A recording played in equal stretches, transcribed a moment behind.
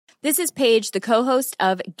This is Paige, the co-host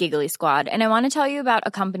of Giggly Squad, and I want to tell you about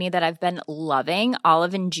a company that I've been loving,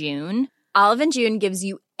 Olive & June. Olive & June gives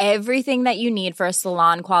you everything that you need for a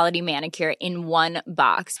salon-quality manicure in one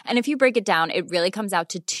box. And if you break it down, it really comes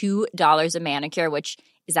out to $2 a manicure, which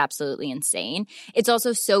is absolutely insane. It's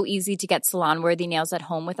also so easy to get salon-worthy nails at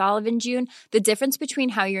home with Olive & June. The difference between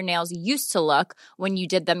how your nails used to look when you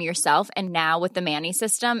did them yourself and now with the Mani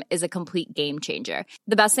system is a complete game changer.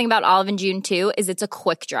 The best thing about Olive & June, too, is it's a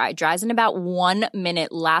quick dry. Dries in about 1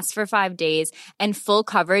 minute, lasts for 5 days, and full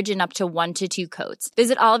coverage in up to 1 to 2 coats.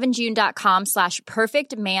 Visit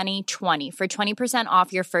oliveandjune.com/perfectmani20 for 20%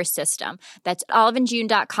 off your first system. That's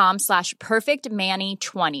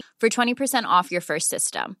oliveandjune.com/perfectmani20 for 20% off your first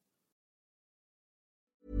system.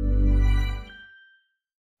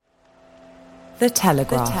 The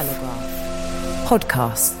Telegraph.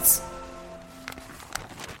 Podcasts.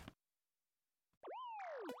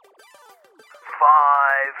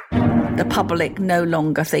 The public no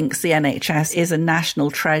longer thinks the NHS is a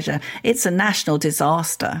national treasure. It's a national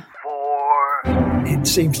disaster. It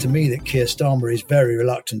seems to me that Keir Starmer is very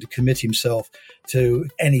reluctant to commit himself to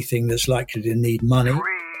anything that's likely to need money.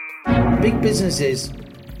 Big businesses,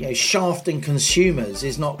 shafting consumers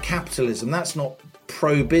is not capitalism. That's not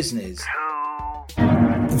pro-business.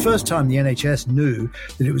 The first time the NHS knew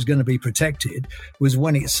that it was going to be protected was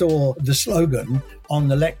when it saw the slogan on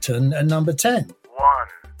the lectern at number 10.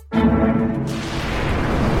 We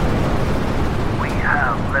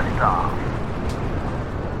have liftoff.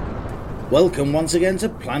 Welcome once again to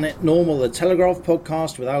Planet Normal, the Telegraph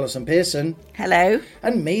podcast with Alison Pearson. Hello.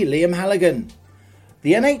 And me, Liam Halligan.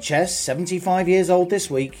 The NHS, 75 years old this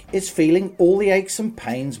week, is feeling all the aches and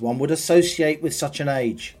pains one would associate with such an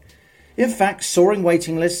age. In fact, soaring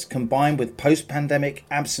waiting lists combined with post-pandemic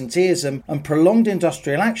absenteeism and prolonged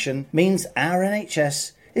industrial action means our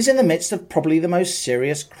NHS is in the midst of probably the most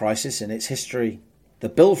serious crisis in its history. The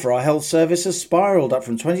bill for our health service has spiralled up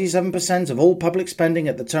from 27% of all public spending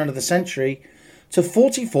at the turn of the century to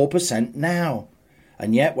 44% now.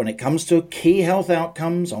 And yet, when it comes to key health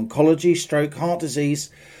outcomes, oncology, stroke, heart disease,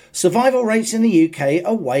 survival rates in the UK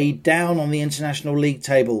are way down on the international league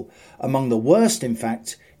table, among the worst, in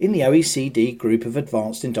fact, in the OECD group of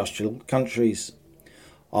advanced industrial countries.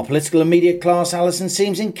 Our political and media class, Alison,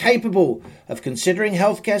 seems incapable of considering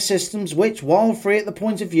healthcare systems which, while free at the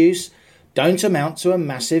point of use, don't amount to a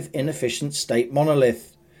massive, inefficient state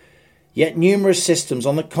monolith. Yet numerous systems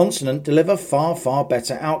on the continent deliver far, far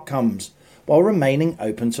better outcomes, while remaining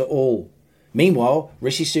open to all. Meanwhile,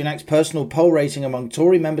 Rishi Sunak's personal poll rating among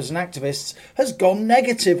Tory members and activists has gone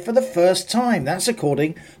negative for the first time. That's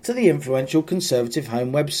according to the influential Conservative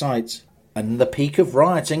Home website. And the peak of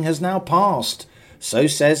rioting has now passed. So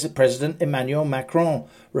says President Emmanuel Macron,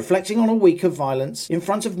 reflecting on a week of violence in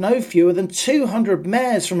front of no fewer than 200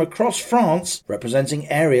 mayors from across France, representing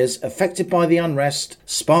areas affected by the unrest,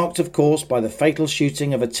 sparked, of course, by the fatal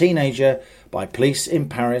shooting of a teenager by police in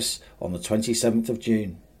Paris on the 27th of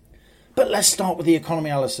June. But let's start with the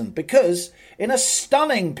economy, Alison, because in a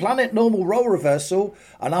stunning Planet Normal role reversal,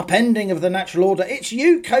 an upending of the natural order, it's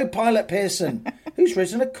you, co-pilot Pearson, who's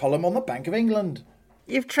written a column on the Bank of England.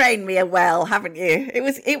 You've trained me well, haven't you? It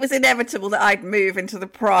was inevitable that I'd move into the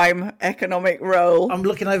prime economic role. I'm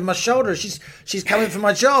looking over my shoulder. She's coming for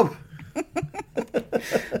my job.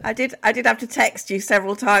 I did have to text you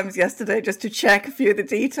several times yesterday just to check a few of the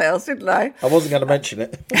details, didn't I? I wasn't going to mention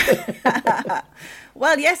it.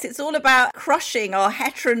 Well, yes, it's all about crushing our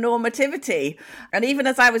heteronormativity. And even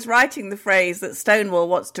as I was writing the phrase that Stonewall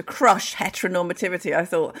wants to crush heteronormativity, I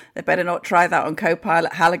thought they better not try that on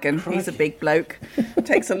co-pilot Halligan. Crikey. He's a big bloke. It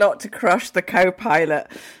takes a lot to crush the co-pilot.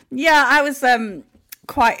 Yeah, I was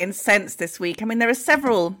quite incensed this week. I mean, there are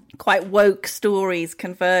several quite woke stories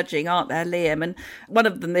converging, aren't there, Liam? And one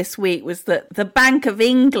of them this week was that the Bank of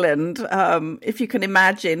England, if you can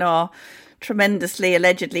imagine, our tremendously,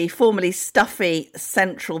 allegedly, formerly stuffy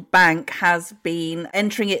central bank has been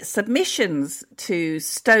entering its submissions to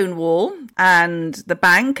Stonewall, and the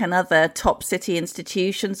bank and other top city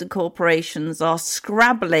institutions and corporations are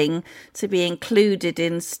scrabbling to be included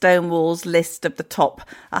in Stonewall's list of the top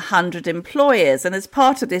 100 employers. And as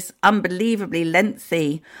part of this unbelievably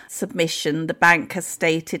lengthy submission, the bank has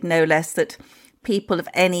stated no less that people of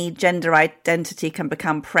any gender identity can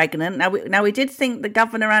become pregnant. Now we did think the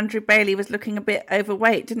Governor, Andrew Bailey, was looking a bit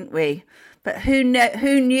overweight, didn't we? But who knew,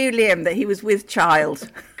 Liam, that he was with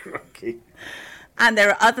child? Crikey. And there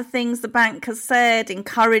are other things the bank has said,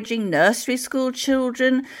 encouraging nursery school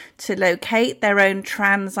children to locate their own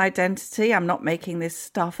trans identity. I'm not making this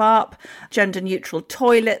stuff up. Gender neutral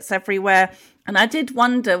toilets everywhere. And I did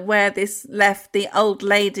wonder where this left the old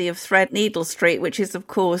lady of Threadneedle Street, which is, of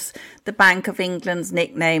course, the Bank of England's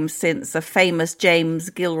nickname since a famous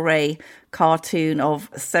James Gilray cartoon of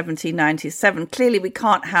 1797. Clearly, we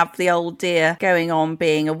can't have the old dear going on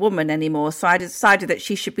being a woman anymore. So I decided that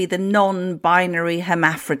she should be the non-binary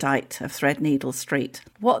hermaphrodite of Threadneedle Street.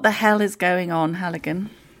 What the hell is going on,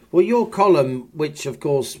 Halligan? Well, your column, which, of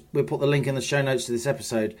course, we'll put the link in the show notes to this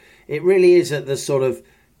episode, it really is at the sort of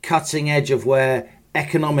cutting edge of where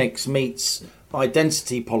economics meets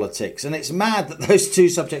identity politics. And it's mad that those two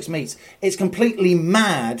subjects meet. It's completely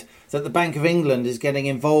mad that the Bank of England is getting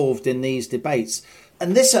involved in these debates.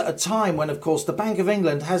 And this at a time when, of course, the Bank of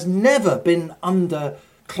England has never been under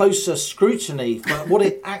closer scrutiny for what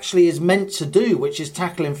it actually is meant to do, which is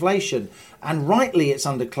tackle inflation. And rightly it's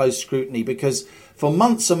under close scrutiny because for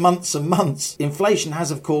months and months and months, inflation has,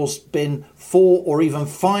 of course, been 4 or even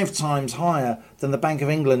 5 times higher than the Bank of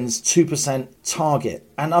England's 2% target.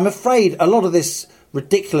 And I'm afraid a lot of this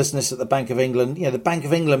ridiculousness at the Bank of England, the Bank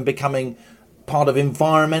of England becoming part of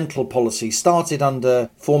environmental policy, started under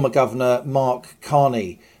former Governor Mark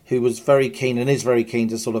Carney, who was very keen and is very keen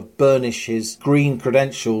to sort of burnish his green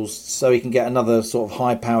credentials so he can get another sort of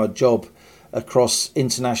high-powered job across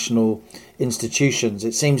international institutions.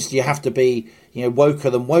 It seems you have to be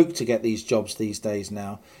woker than woke to get these jobs these days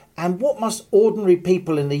now. And what must ordinary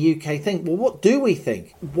people in the UK think? Well, what do we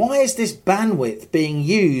think? Why is this bandwidth being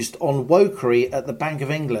used on wokery at the Bank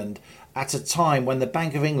of England at a time when the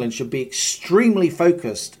Bank of England should be extremely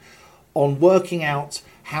focused on working out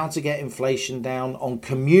how to get inflation down, on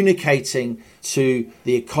communicating to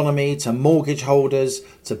the economy, to mortgage holders,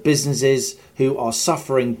 to businesses who are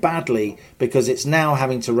suffering badly because it's now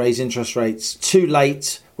having to raise interest rates too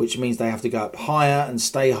late, which means they have to go up higher and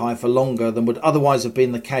stay high for longer than would otherwise have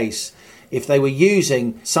been the case if they were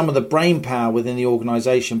using some of the brain power within the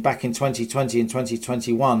organisation back in 2020 and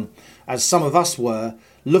 2021, as some of us were,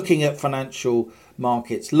 looking at financial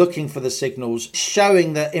markets, looking for the signals,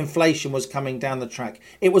 showing that inflation was coming down the track.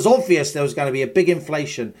 It was obvious there was going to be a big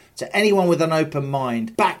inflation to anyone with an open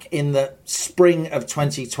mind back in the spring of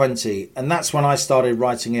 2020. And that's when I started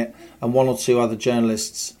writing it, and one or two other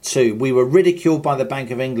journalists too. We were ridiculed by the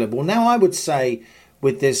Bank of England. Well, now I would say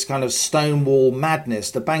with this kind of Stonewall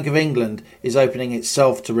madness, the Bank of England is opening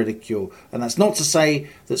itself to ridicule. And that's not to say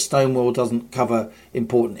that Stonewall doesn't cover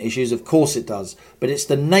important issues. Of course it does. But it's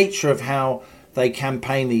the nature of how they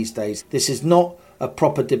campaign these days. This is not a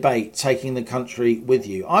proper debate taking the country with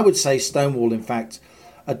you. I would say Stonewall, in fact,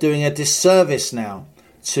 are doing a disservice now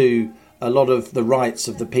to a lot of the rights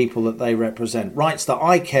of the people that they represent. Rights that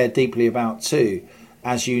I care deeply about too,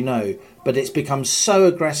 as you know. But it's become so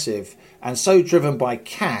aggressive and so driven by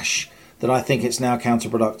cash that I think it's now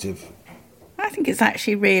counterproductive. I think it's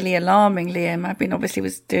actually really alarming, Liam. I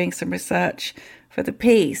was doing some research for the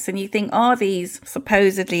piece, and you think, are these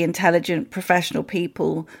supposedly intelligent professional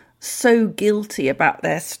people so guilty about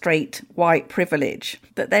their straight white privilege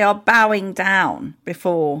that they are bowing down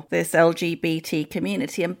before this LGBT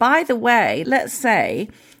community? And by the way, let's say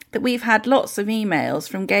that we've had lots of emails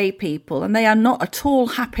from gay people and they are not at all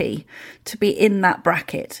happy to be in that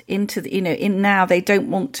bracket, now they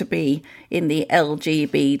don't want to be in the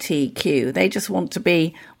LGBTQ. They just want to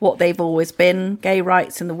be what they've always been. Gay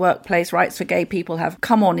rights in the workplace, rights for gay people have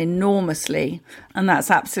come on enormously, and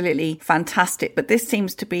that's absolutely fantastic. But this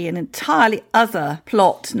seems to be an entirely other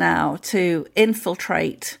plot now to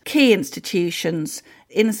infiltrate key institutions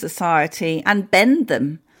in society and bend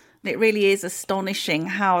them. It really is astonishing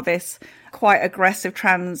how this quite aggressive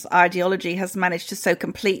trans ideology has managed to so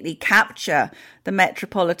completely capture the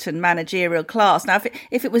metropolitan managerial class. Now,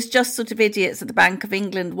 if it was just sort of idiots at the Bank of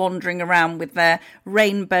England wandering around with their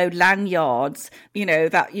rainbow lanyards,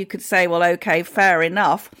 that you could say, well, OK, fair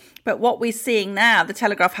enough. But what we're seeing now, the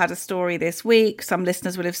Telegraph had a story this week, some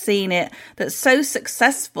listeners will have seen it, that so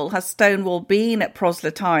successful has Stonewall been at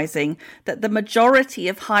proselytising that the majority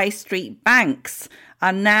of high street banks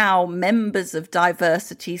are now members of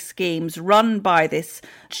diversity schemes run by this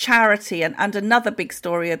charity. And another big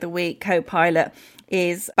story of the week, Co-Pilot,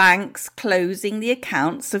 is banks closing the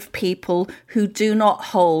accounts of people who do not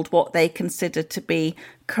hold what they consider to be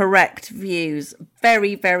correct views.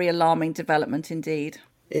 Very, very alarming development indeed.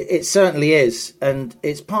 It certainly is. And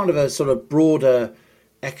it's part of a sort of broader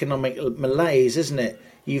economic malaise, isn't it?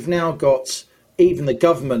 You've now got even the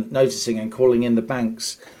government noticing and calling in the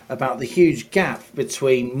banks about the huge gap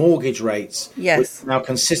between mortgage rates, yes, which are now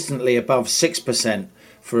consistently above 6%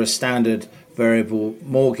 for a standard variable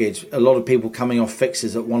mortgage. A lot of people coming off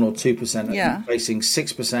fixes at 1 or 2%, yeah, facing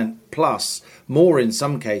 6% plus, more in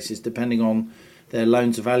some cases, depending on their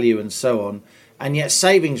loan to value and so on. and yet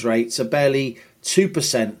savings rates are barely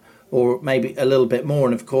 2% or maybe a little bit more.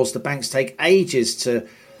 And of course, the banks take ages to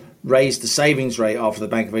raise the savings rate after the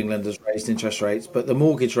Bank of England has raised interest rates, but the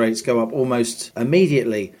mortgage rates go up almost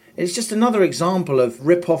immediately. It's just another example of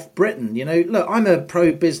rip-off Britain. You know, look, I'm a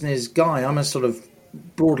pro-business guy. I'm a sort of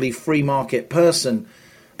broadly free market person,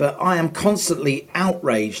 but I am constantly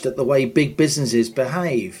outraged at the way big businesses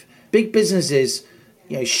behave. Big businesses,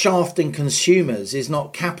 you know, shafting consumers is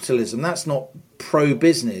not capitalism. That's not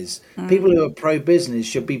pro-business. People who are pro-business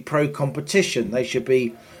should be pro-competition. They should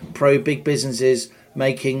be pro-big businesses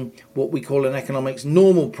making what we call in economics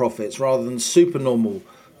normal profits rather than supernormal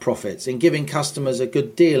profits, and giving customers a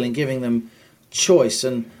good deal and giving them choice.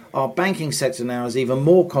 And our banking sector now is even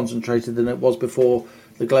more concentrated than it was before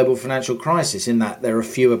the global financial crisis, in that there are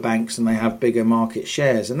fewer banks and they have bigger market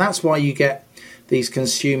shares. And that's why you get these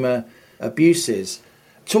consumer abuses.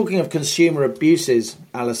 Talking of consumer abuses,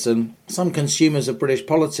 Alison, some consumers of British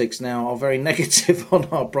politics now are very negative on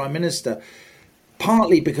our Prime Minister,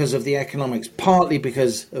 partly because of the economics, partly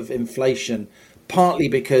because of inflation, partly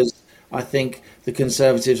because I think the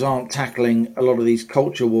Conservatives aren't tackling a lot of these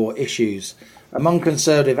culture war issues. Among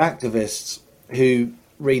Conservative activists who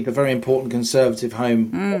read the very important Conservative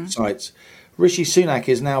Home websites, Rishi Sunak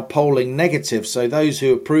is now polling negative, so those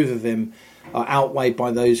who approve of him are outweighed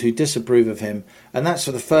by those who disapprove of him, and that's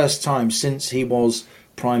for the first time since he was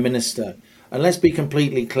Prime Minister. And let's be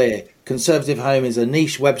completely clear, Conservative Home is a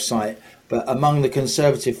niche website, but among the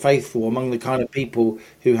Conservative faithful, among the kind of people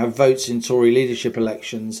who have votes in Tory leadership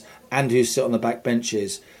elections and who sit on the back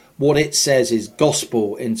benches, what it says is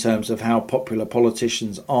gospel in terms of how popular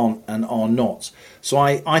politicians aren't and are not. So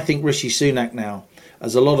I think Rishi Sunak now,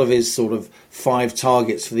 as a lot of his sort of 5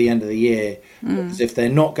 targets for the end of the year, as if they're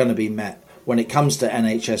not going to be met when it comes to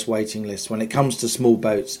NHS waiting lists, when it comes to small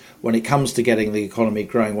boats, when it comes to getting the economy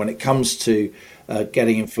growing, when it comes to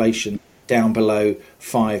getting inflation down below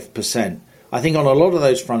 5%. I think on a lot of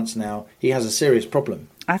those fronts now, he has a serious problem.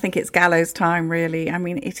 I think it's gallows time, really. I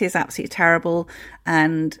mean, it is absolutely terrible.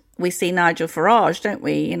 And we see Nigel Farage, don't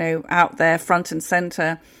we, you know, out there front and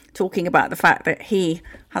centre talking about the fact that he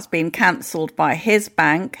has been cancelled by his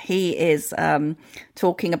bank. He is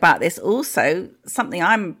talking about this. Also, something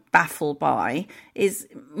I'm baffled by is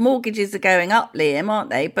mortgages are going up, Liam, aren't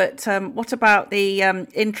they? But what about the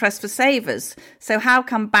interest for savers? So how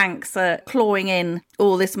come banks are clawing in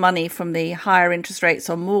all this money from the higher interest rates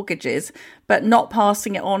on mortgages, but not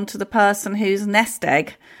passing it on to the person whose nest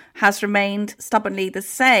egg has remained stubbornly the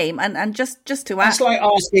same? And just to add, it's like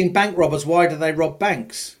asking bank robbers, why do they rob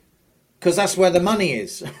banks? Because that's where the money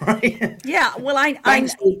is, right? Yeah, well,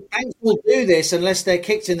 banks will do this unless they're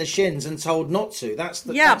kicked in the shins and told not to. That's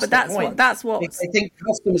the point. That's what they think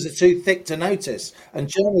customers are too thick to notice, and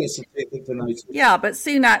journalists are too thick to notice. Yeah, but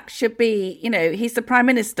Sunak should be, you know, he's the Prime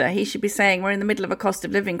Minister. He should be saying we're in the middle of a cost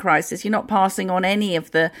of living crisis. You're not passing on any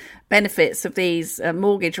of the benefits of these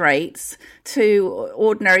mortgage rates to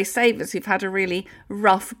ordinary savers who've had a really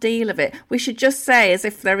rough deal of it. We should just say, as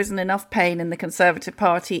if there isn't enough pain in the Conservative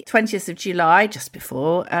Party, 20th of July, just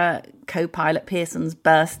before co-pilot Pearson's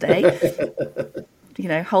birthday, you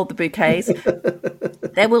know, hold the bouquets.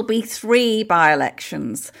 There will be 3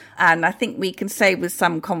 by-elections. And I think we can say with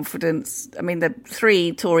some confidence, I mean, the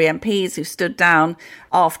 3 Tory MPs who stood down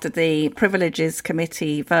after the Privileges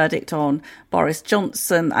Committee verdict on Boris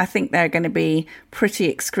Johnson, I think they're going to be pretty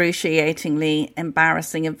excruciatingly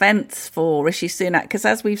embarrassing events for Rishi Sunak. Because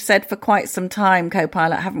as we've said for quite some time,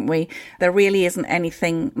 co-pilot, haven't we, there really isn't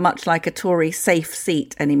anything much like a Tory safe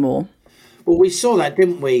seat anymore. Well, we saw that,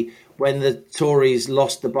 didn't we, when the Tories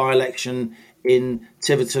lost the by-election in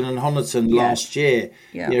Tiverton and Honiton last year,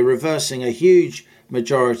 you know, reversing a huge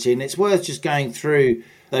majority. And it's worth just going through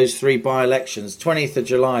those 3 by-elections. 20th of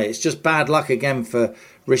July, it's just bad luck again for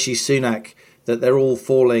Rishi Sunak that they're all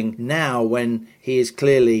falling now when he is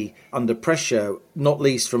clearly under pressure, not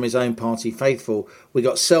least from his own party faithful. We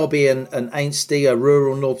got Selby and Ainsty, a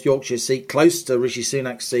rural North Yorkshire seat close to Rishi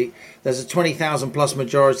Sunak's seat. There's a 20,000 plus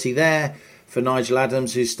majority there for Nigel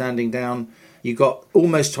Adams, who's standing down. You got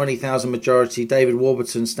almost 20,000 majority, David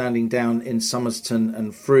Warburton standing down in Somerston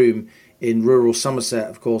and Frome in rural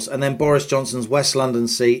Somerset, of course. And then Boris Johnson's West London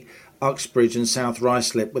seat, Uxbridge and South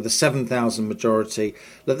Ruislip, with a 7,000 majority.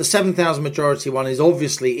 Look, the 7,000 majority one is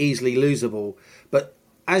obviously easily losable. But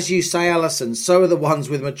as you say, Alison, so are the ones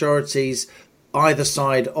with majorities either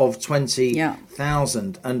side of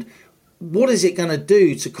 20,000. And what is it going to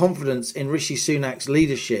do to confidence in Rishi Sunak's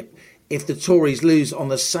leadership if the Tories lose on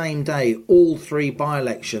the same day all 3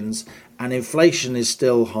 by-elections and inflation is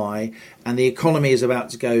still high and the economy is about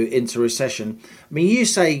to go into recession? I mean, you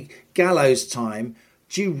say gallows time.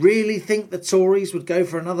 Do you really think the Tories would go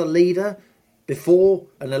for another leader before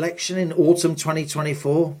an election in autumn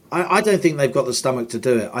 2024? I don't think they've got the stomach to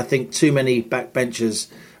do it. I think too many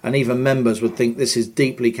backbenchers and even members would think this is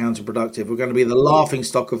deeply counterproductive. We're going to be the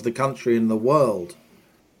laughingstock of the country and the world.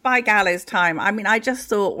 By gallows time. I mean, I just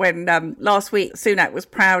thought when last week Sunak was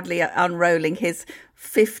proudly unrolling his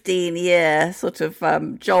 15-year sort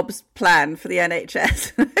of jobs plan for the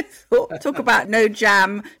NHS. Talk about no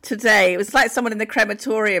jam today. It was like someone in the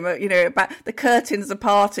crematorium, about the curtains are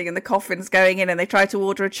parting and the coffin's going in and they try to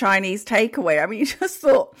order a Chinese takeaway. I mean, you just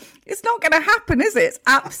thought, it's not going to happen, is it? It's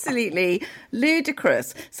absolutely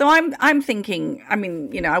ludicrous. So I'm thinking, I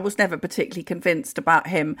mean, I was never particularly convinced about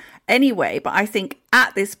him anyway, but I think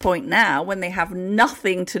at this point now, when they have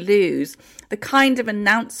nothing to lose, the kind of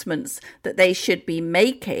announcements that they should be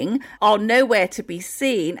making are nowhere to be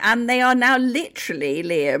seen. And they are now literally,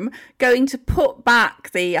 Liam, going to put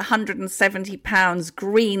back the £170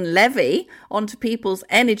 green levy onto people's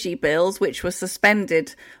energy bills, which were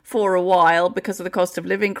suspended for a while because of the cost of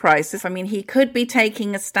living crisis. I mean, he could be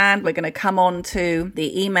taking a stand. We're going to come on to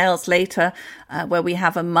the emails later where we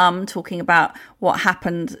have a mum talking about what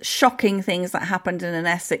happened, shocking things that happened in an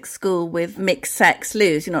Essex school with mixed sex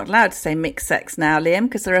loos. You're not allowed to say mixed sex now, Liam,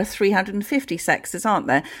 because there are 350 sexes, aren't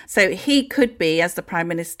there? So he could be, as the Prime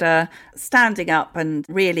Minister, standing up and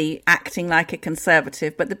really acting like a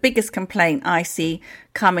Conservative. But the biggest complaint I see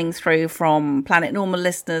coming through from Planet Normal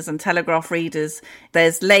listeners and Telegraph readers,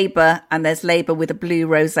 there's Labour, and there's Labour with a blue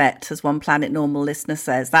rosette, as one Planet Normal listener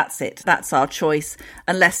says. That's it. That's our choice.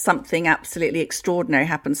 Unless something absolutely extraordinary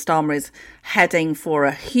happens. Starmer is heading for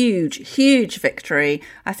a huge, huge victory.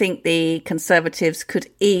 I think the Conservatives could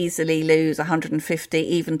easily lose 150,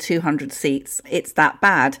 even 200 seats. It's that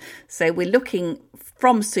bad. So we're looking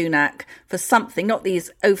from Sunak for something, not these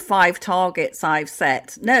 05 targets I've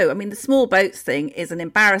set. No, I mean, the small boats thing is an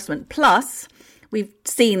embarrassment. Plus, we've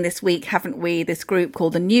seen this week, haven't we, this group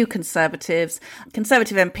called the New Conservatives,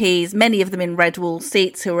 Conservative MPs, many of them in red wall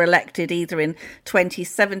seats who were elected either in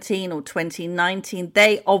 2017 or 2019.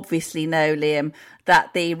 They obviously know, Liam,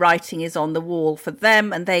 that the writing is on the wall for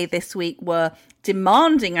them. And they this week were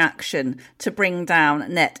demanding action to bring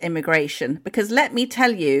down net immigration. Because let me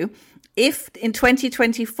tell you, if in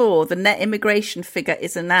 2024 the net immigration figure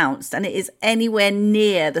is announced and it is anywhere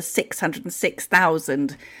near the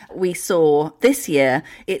 606,000 we saw this year,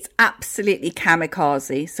 it's absolutely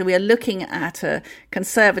kamikaze. So we are looking at a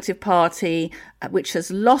Conservative Party which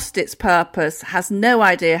has lost its purpose, has no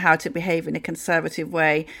idea how to behave in a Conservative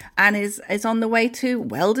way, and is on the way to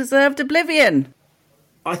well-deserved oblivion.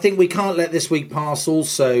 I think we can't let this week pass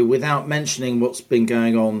also without mentioning what's been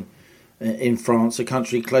going on in France, a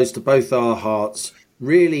country close to both our hearts.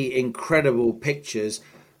 Really incredible pictures,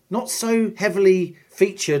 not so heavily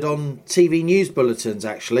featured on TV news bulletins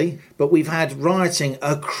actually, but we've had rioting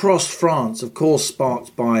across France, of course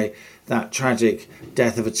sparked by that tragic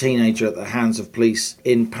death of a teenager at the hands of police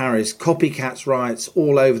in Paris. Copycats riots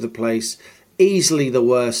all over the place. Easily the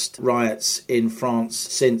worst riots in France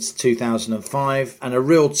since 2005, and a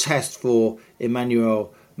real test for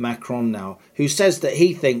Emmanuel Macron now, who says that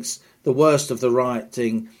he thinks the worst of the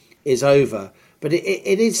rioting is over. But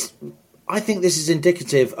it is, I think this is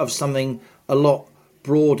indicative of something a lot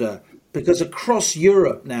broader, because across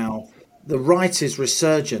Europe now, the right is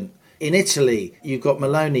resurgent. In Italy, you've got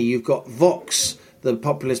Meloni, you've got Vox, the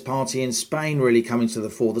populist party in Spain, really coming to the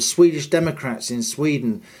fore. The Swedish Democrats in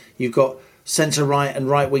Sweden, you've got centre-right and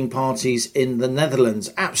right-wing parties in the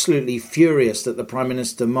Netherlands, absolutely furious that the Prime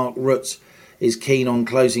Minister, Mark Rutte, is keen on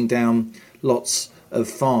closing down lots of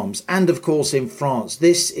farms. And of course in France,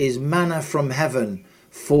 this is manna from heaven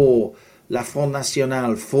for La Front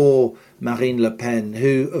National, for Marine Le Pen,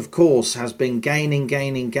 who of course has been gaining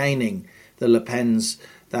the Le Pens,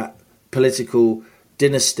 that political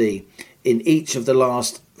dynasty, in each of the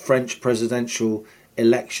last French presidential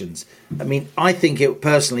elections. I mean, I think it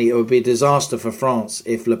would be a disaster for France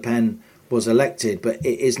if Le Pen was elected, but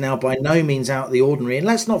it is now by no means out of the ordinary. And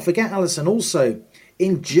let's not forget, Alison, also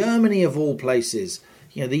in Germany of all places,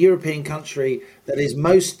 the European country that is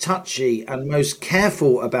most touchy and most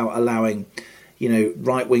careful about allowing,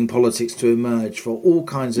 right-wing politics to emerge for all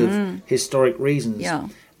kinds of historic reasons. Yeah.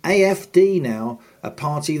 AfD now, a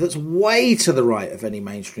party that's way to the right of any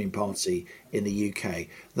mainstream party in the UK.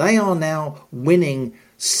 They are now winning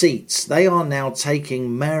seats. They are now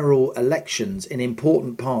taking mayoral elections in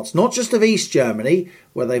important parts, not just of East Germany,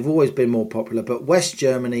 where they've always been more popular, but West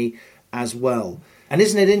Germany as well. And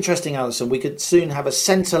isn't it interesting, Alison, we could soon have a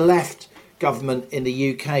centre-left government in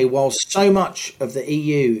the UK while so much of the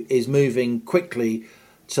EU is moving quickly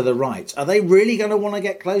to the right. Are they really going to want to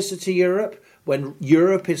get closer to Europe? when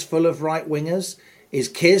Europe is full of right-wingers? Is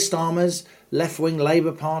Keir Starmer's left-wing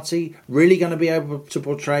Labour Party really going to be able to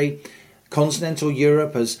portray continental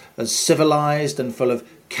Europe as civilised and full of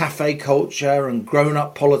cafe culture and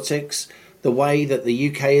grown-up politics the way that the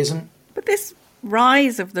UK isn't? But this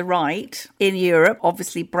rise of the right in Europe,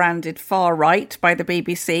 obviously branded far right by the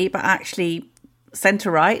BBC, but actually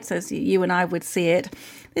centre right, as you and I would see it,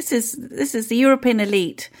 this is the European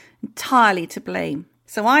elite entirely to blame.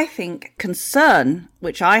 So I think concern,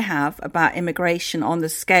 which I have about immigration on the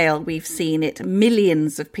scale we've seen it,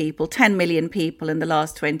 millions of people, 10 million people in the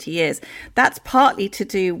last 20 years, that's partly to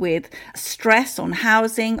do with stress on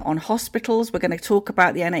housing, on hospitals. We're going to talk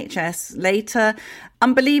about the NHS later.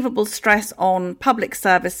 Unbelievable stress on public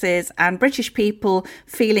services and British people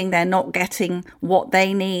feeling they're not getting what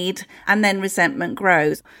they need, and then resentment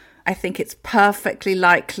grows. I think it's perfectly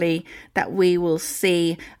likely that we will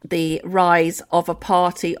see the rise of a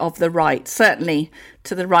party of the right, certainly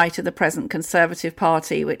to the right of the present Conservative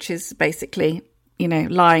Party, which is basically,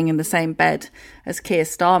 lying in the same bed as Keir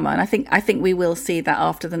Starmer. And I think we will see that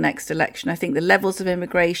after the next election. I think the levels of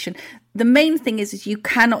immigration, the main thing is you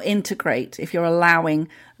cannot integrate if you're allowing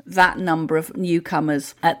that number of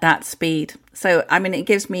newcomers at that speed. So, it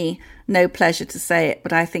gives me no pleasure to say it,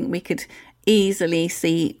 but I think we could easily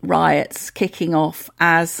see riots kicking off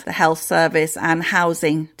as the health service and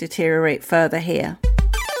housing deteriorate further here.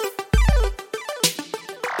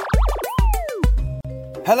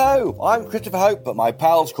 Hello, I'm Christopher Hope, but my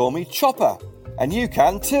pals call me Chopper, and you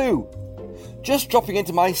can too. Just dropping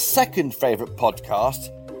into my second favourite podcast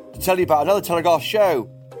to tell you about another Telegraph show,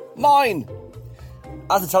 mine.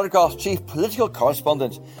 As the Telegraph's chief political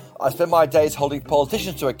correspondent, I spend my days holding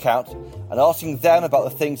politicians to account and asking them about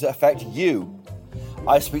the things that affect you.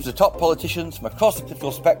 I speak to top politicians from across the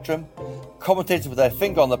political spectrum, commentators with their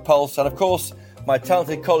finger on the pulse, and of course, my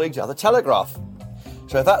talented colleagues at the Telegraph.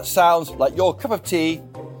 So if that sounds like your cup of tea,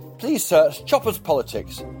 please search Chopper's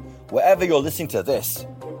Politics wherever you're listening to this.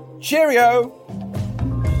 Cheerio!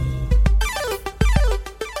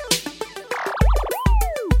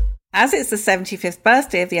 As it's the 75th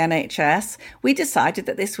birthday of the NHS, we decided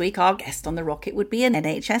that this week our guest on the rocket would be an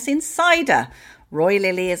NHS insider. Roy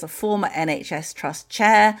Lilly is a former NHS Trust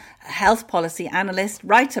chair, a health policy analyst,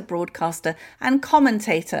 writer, broadcaster and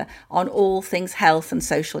commentator on all things health and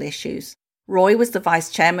social issues. Roy was the vice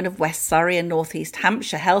chairman of West Surrey and North East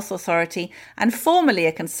Hampshire Health Authority and formerly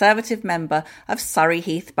a Conservative member of Surrey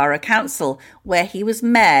Heath Borough Council, where he was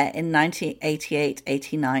mayor in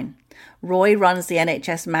 1988-89. Roy runs the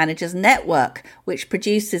NHS Managers Network, which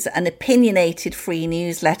produces an opinionated free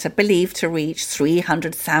newsletter believed to reach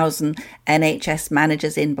 300,000 NHS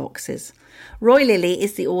managers' inboxes. Roy Lilly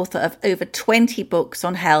is the author of over 20 books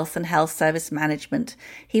on health and health service management.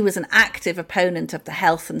 He was an active opponent of the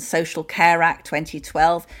Health and Social Care Act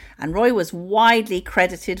 2012, and Roy was widely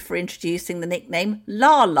credited for introducing the nickname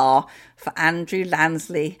La La for Andrew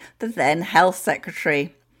Lansley, the then Health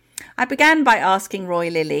Secretary. I began by asking Roy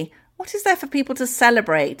Lilly, what is there for people to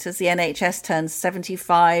celebrate as the NHS turns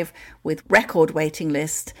 75 with record waiting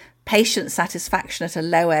list, patient satisfaction at a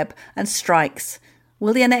low ebb and strikes?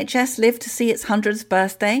 Will the NHS live to see its 100th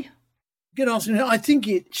birthday? Good afternoon. I think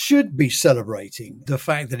it should be celebrating the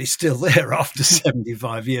fact that it's still there after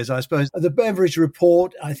 75 years, I suppose. The Beveridge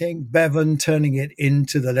Report, I think Bevan turning it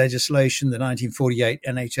into the legislation, the 1948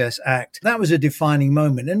 NHS Act, that was a defining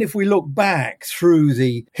moment. And if we look back through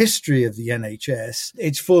the history of the NHS,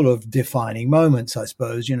 it's full of defining moments, I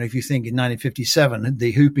suppose. If you think in 1957,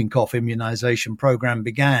 the whooping cough immunisation programme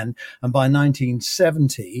began, and by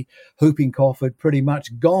 1970, whooping cough had pretty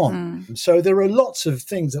much gone. So there are lots of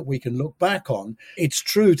things that we can look back on. It's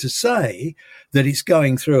true to say that it's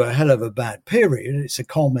going through a hell of a bad period. It's a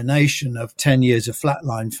culmination of 10 years of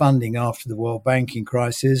flatline funding after the world banking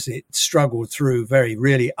crisis. It struggled through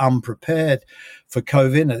really unprepared for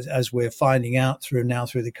COVID, as we're finding out through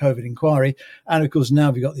the COVID inquiry. And of course,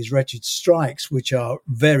 now we've got these wretched strikes, which are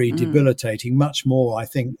very debilitating, much more, I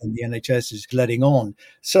think, than the NHS is letting on.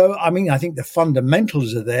 So, I think the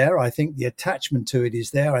fundamentals are there. I think the attachment to it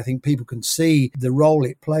is there. I think people can see the role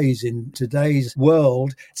it plays in today's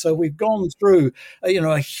world. So we've gone through,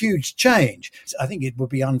 a huge change. I think it would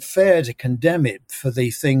be unfair to condemn it for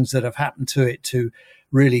the things that have happened to it to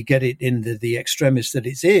really get it into the extremis that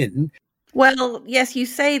it's in. Well, yes, you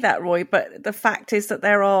say that, Roy, but the fact is that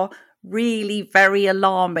there are really very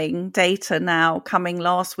alarming data now coming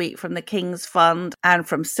last week from the King's Fund and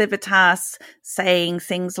from Civitas, saying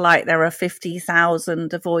things like there are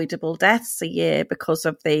 50,000 avoidable deaths a year because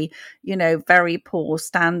of the, very poor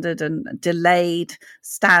standard and delayed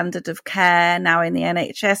standard of care. Now in the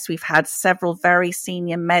NHS, we've had several very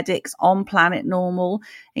senior medics on Planet Normal,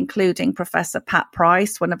 including Professor Pat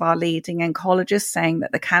Price, one of our leading oncologists, saying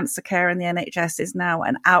that the cancer care in the NHS is now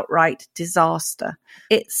an outright disaster.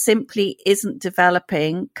 It simply isn't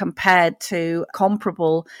developing compared to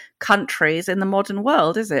comparable countries in the modern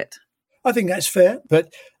world, is it? I think that's fair.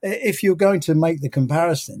 But if you're going to make the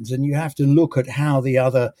comparisons, and you have to look at how the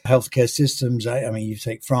other healthcare systems, you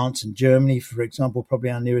take France and Germany, for example,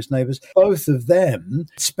 probably our nearest neighbours, both of them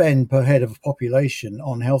spend per head of population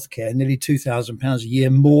on healthcare nearly £2,000 a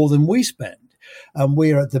year more than we spend. And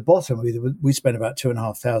we're at the bottom. We spend about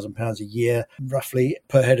 £2,500 a year, roughly,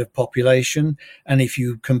 per head of population. And if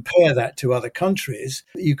you compare that to other countries,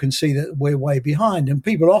 you can see that we're way behind. And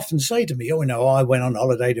people often say to me, I went on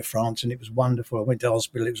holiday to France and it was wonderful. I went to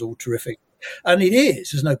hospital. It was all terrific. And it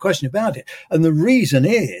is. There's no question about it. And the reason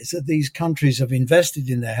is that these countries have invested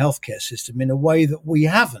in their healthcare system in a way that we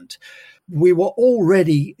haven't. We were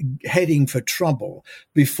already heading for trouble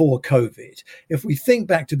before COVID. If we think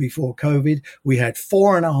back to before COVID, we had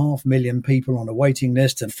 4.5 million people on a waiting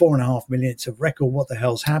list, and 4.5 million, it's a record. What the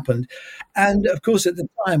hell's happened? And of course, at the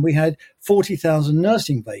time, we had 40,000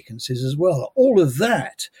 nursing vacancies as well. All of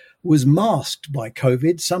that was masked by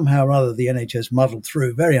COVID. Somehow or other, the NHS muddled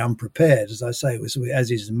through, very unprepared, as I say,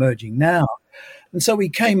 as is emerging now. And so we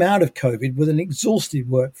came out of COVID with an exhausted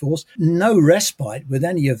workforce, no respite with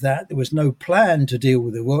any of that. There was no plan to deal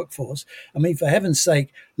with the workforce. For heaven's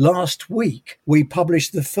sake, last week we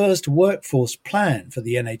published the first workforce plan for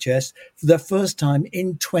the NHS for the first time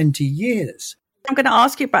in 20 years. I'm going to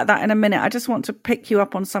ask you about that in a minute. I just want to pick you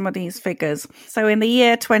up on some of these figures. So in the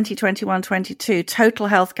year 2021-22, total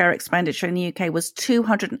healthcare expenditure in the UK was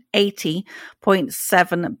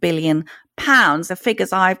 £280.7 billion. The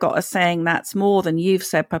figures I've got are saying that's more than you've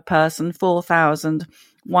said per person,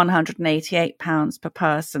 £4,188 per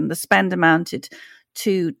person. The spend amounted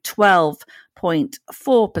to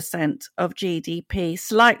 12.4% of GDP,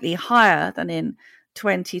 slightly higher than in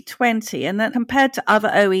 2020. And then compared to other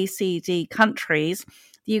OECD countries,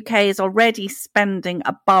 the UK is already spending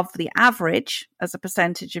above the average as a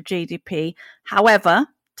percentage of GDP. However,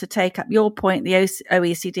 to take up your point, the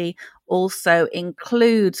OECD also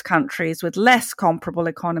includes countries with less comparable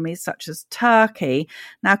economies, such as Turkey.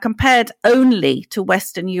 Now, compared only to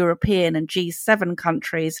Western European and G7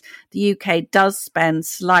 countries, the UK does spend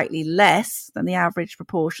slightly less than the average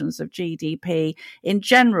proportions of GDP. In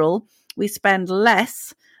general, we spend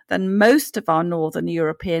less than most of our Northern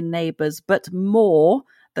European neighbours, but more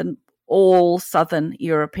than all Southern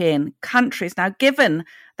European countries. Now, given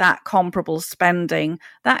that comparable spending,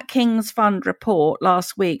 that King's Fund report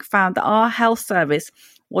last week found that our health service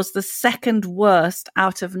was the second worst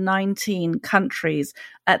out of 19 countries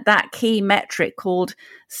at that key metric called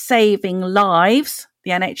saving lives.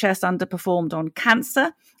 The NHS underperformed on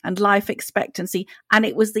cancer and life expectancy, and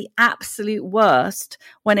it was the absolute worst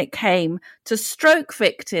when it came to stroke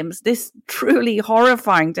victims. This truly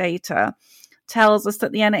horrifying data tells us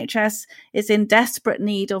that the NHS is in desperate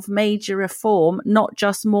need of major reform, not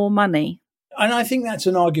just more money. And I think that's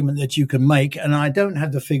an argument that you can make, and I don't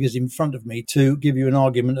have the figures in front of me to give you an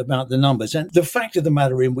argument about the numbers. And the fact of the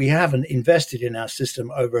matter is, we haven't invested in our system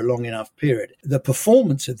over a long enough period. The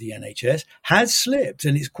performance of the NHS has slipped,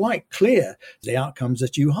 and it's quite clear the outcomes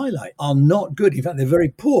that you highlight are not good. In fact, they're very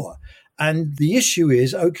poor. And the issue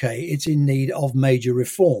is, it's in need of major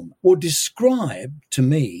reform. Or describe to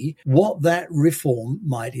me what that reform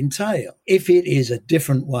might entail. If it is a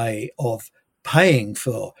different way of paying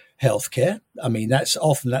for healthcare,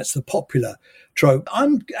 that's the popular trope.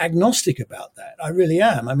 I'm agnostic about that. I really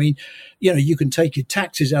am. You can take your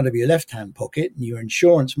taxes out of your left-hand pocket and your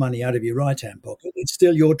insurance money out of your right-hand pocket. It's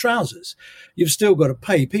still your trousers. You've still got to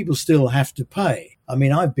pay. People still have to pay.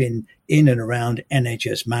 I've been in and around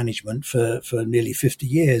NHS management for nearly 50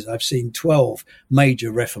 years. I've seen 12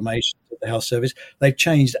 major reformations of the health service. They've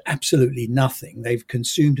changed absolutely nothing. They've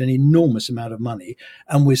consumed an enormous amount of money.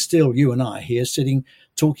 And we're still, you and I, here sitting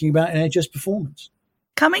talking about NHS performance.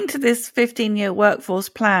 Coming to this 15-year workforce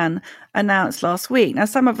plan announced last week. Now,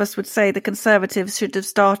 some of us would say the Conservatives should have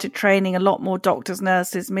started training a lot more doctors,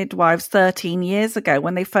 nurses, midwives 13 years ago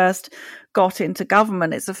when they first got into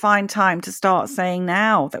government. It's a fine time to start saying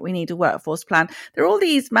now that we need a workforce plan. There are all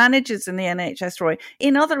these managers in the NHS, Roy.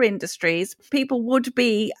 In other industries, people would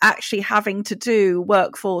be actually having to do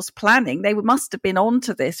workforce planning. They must have been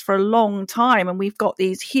onto this for a long time, and we've got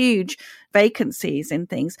these huge vacancies in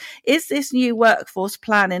things. Is this new workforce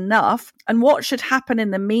plan enough? And what should happen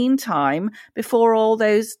in the meantime before all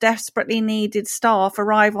those desperately needed staff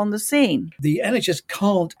arrive on the scene? The NHS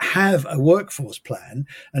can't have a workforce plan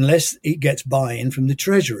unless it gets buy-in from the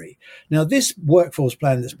Treasury. Now, this workforce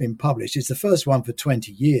plan that's been published is the first one for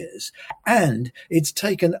 20 years, and it's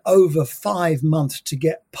taken over 5 months to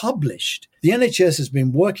get published. The NHS has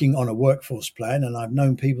been working on a workforce plan, and I've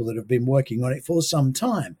known people that have been working on it for some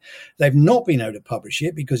time. They've not been able to publish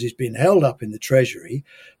it because it's been held up in the Treasury,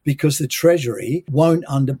 because the Treasury won't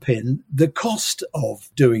underpin the cost of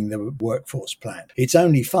doing the workforce plan. It's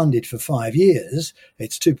only funded for 5 years.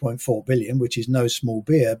 It's 2.4 billion, which is no small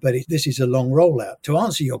beer, but this is a long rollout. To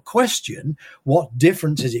answer your question, what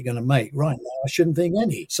difference is it going to make right now? I shouldn't think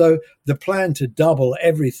any. So the plan to double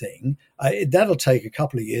everything, that'll take a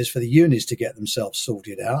couple of years for the unis to get themselves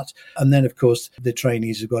sorted out. And then, of course, the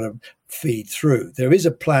trainees have got to feed through. There is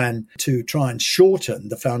a plan to try and shorten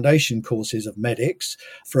the foundation courses of medics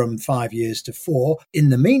from 5 years to 4. In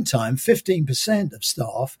the meantime, 15% of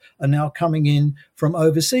staff are now coming in from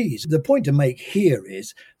overseas. The point to make here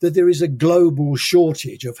is that there is a global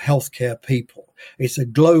shortage of healthcare people. It's a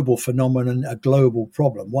global phenomenon, a global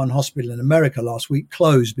problem. One hospital in America last week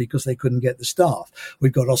closed because they couldn't get the staff.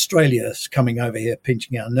 We've got Australia coming over here,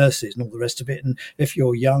 pinching our nurses and all the rest of it. And if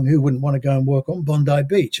you're young, who wouldn't want to go and work on Bondi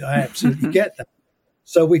Beach? I absolutely get that.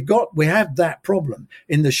 So we have that problem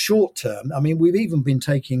in the short term. I mean, we've even been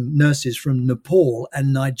taking nurses from Nepal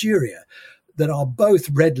and Nigeria that are both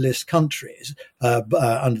red list countries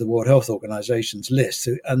under the World Health Organization's list.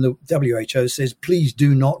 And the WHO says, please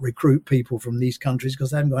do not recruit people from these countries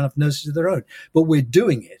because they haven't got enough nurses of their own. But we're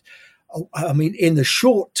doing it. I mean, in the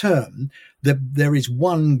short term, there is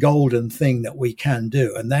one golden thing that we can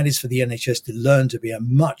do, and that is for the NHS to learn to be a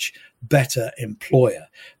much better employer,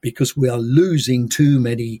 because we are losing too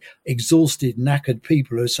many exhausted, knackered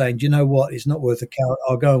people who are saying, do you know what, it's not worth a carrot,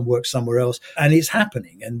 I'll go and work somewhere else. And it's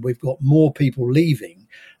happening, and we've got more people leaving.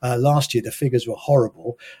 Last year, the figures were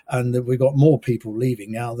horrible, and we've got more people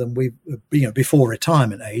leaving now than we've, before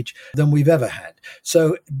retirement age, than we've ever had.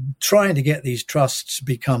 So trying to get these trusts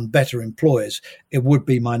become better employers, it would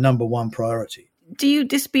be my number one priority. Do you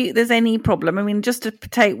dispute there's any problem? I mean, just to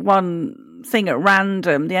take one thing at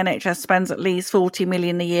random, the NHS spends at least 40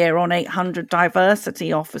 million a year on 800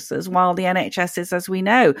 diversity officers, while the NHS is, as we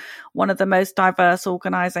know, one of the most diverse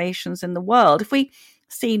organisations in the world. If we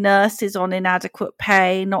see nurses on inadequate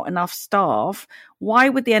pay, not enough staff, why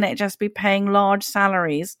would the NHS be paying large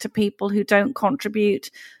salaries to people who don't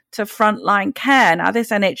contribute to frontline care? Now, this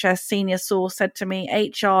NHS senior source said to me,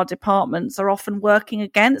 HR departments are often working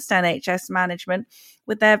against NHS management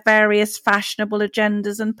with their various fashionable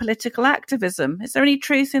agendas and political activism. Is there any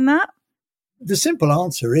truth in that? The simple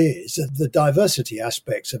answer is that the diversity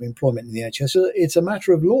aspects of employment in the NHS, it's a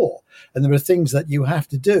matter of law. And there are things that you have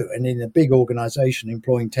to do. And in a big organisation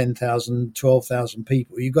employing 10,000, 12,000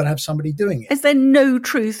 people, you've got to have somebody doing it. Is there no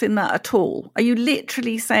truth in that at all? Are you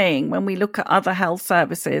literally saying, when we look at other health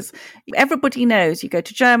services, everybody knows you go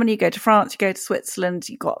to Germany, you go to France, you go to Switzerland,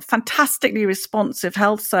 you've got a fantastically responsive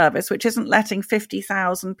health service, which isn't letting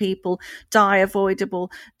 50,000 people die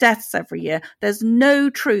avoidable deaths every year. There's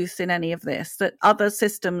no truth in any of this, that other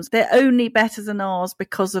systems, they're only better than ours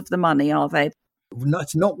because of the money, are they?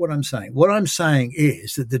 That's not what I'm saying. What I'm saying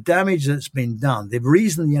is that the damage that's been done, the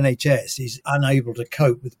reason the NHS is unable to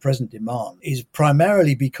cope with present demand is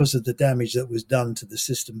primarily because of the damage that was done to the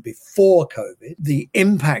system before COVID. The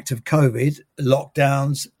impact of COVID,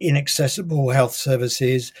 lockdowns, inaccessible health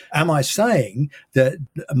services. Am I saying that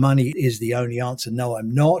money is the only answer? No,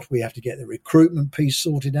 I'm not. We have to get the recruitment piece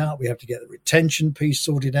sorted out. We have to get the retention piece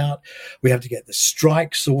sorted out. We have to get the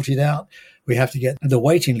strike sorted out. We have to get the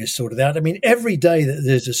waiting list sorted out. I mean, every day that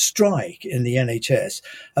there's a strike in the NHS,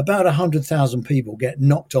 about 100,000 people get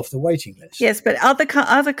knocked off the waiting list. Yes, but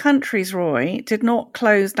other countries, Roy, did not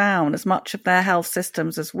close down as much of their health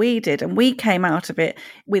systems as we did. And we came out of it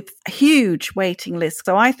with huge waiting lists.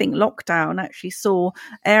 So I think lockdown actually saw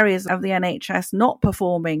areas of the NHS not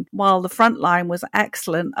performing, while the front line was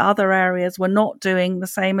excellent. Other areas were not doing the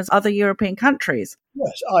same as other European countries.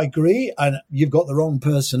 Yes, I agree. And you've got the wrong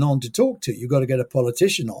person on to talk to. You've got to get a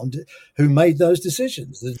politician on who made those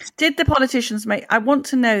decisions. Did the politicians I want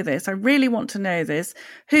to know this. I really want to know this.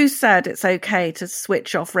 Who said it's okay to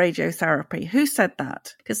switch off radiotherapy? Who said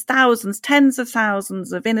that? Because tens of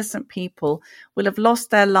thousands of innocent people will have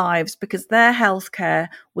lost their lives because their healthcare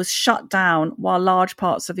was shut down while large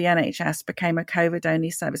parts of the NHS became a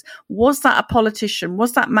COVID-only service. Was that a politician?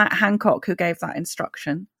 Was that Matt Hancock who gave that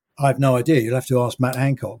instruction? I have no idea. You'll have to ask Matt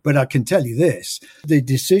Hancock. But I can tell you this, the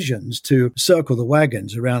decisions to circle the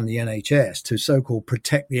wagons around the NHS, to so-called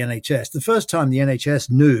protect the NHS, the first time the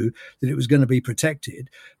NHS knew that it was going to be protected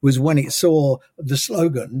was when it saw the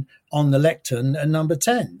slogan on the lectern at number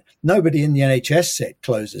 10. Nobody in the NHS said,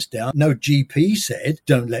 close us down. No GP said,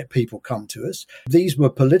 don't let people come to us. These were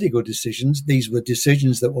political decisions. These were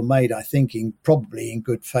decisions that were made, I think, probably in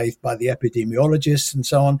good faith by the epidemiologists and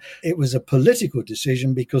so on. It was a political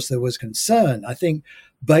decision because there was concern, I think,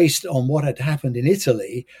 based on what had happened in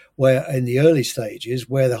Italy, where in the early stages,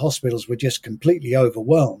 where the hospitals were just completely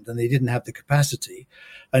overwhelmed and they didn't have the capacity.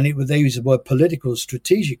 And these were political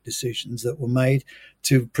strategic decisions that were made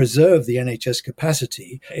to preserve the NHS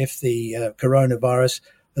capacity if the coronavirus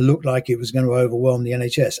looked like it was going to overwhelm the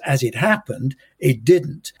NHS. As it happened, it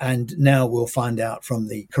didn't. And now we'll find out from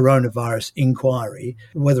the coronavirus inquiry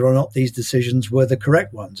whether or not these decisions were the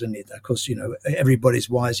correct ones. And of course, everybody's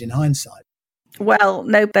wise in hindsight. Well,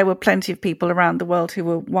 no, there were plenty of people around the world who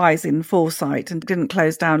were wise in foresight and didn't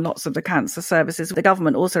close down lots of the cancer services. The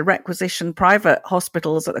government also requisitioned private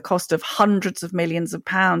hospitals at the cost of hundreds of millions of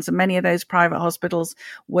pounds, and many of those private hospitals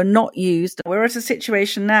were not used. We're at a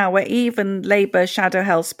situation now where even Labour Shadow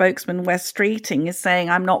Health spokesman Wes Streeting is saying,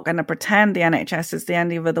 I'm not going to pretend the NHS is the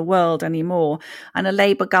end of the world anymore, and a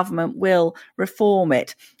Labour government will reform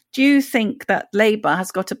it. Do you think that Labour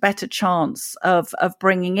has got a better chance of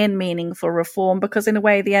bringing in meaningful reform? Because in a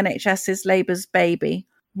way, the NHS is Labour's baby.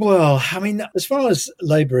 Well, I mean, as far as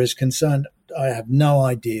Labour is concerned, I have no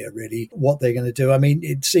idea really what they're going to do. I mean,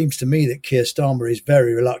 it seems to me that Keir Starmer is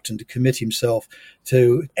very reluctant to commit himself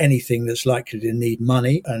to anything that's likely to need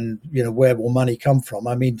money. And, where will money come from?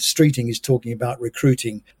 I mean, Streeting is talking about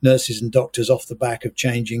recruiting nurses and doctors off the back of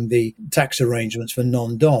changing the tax arrangements for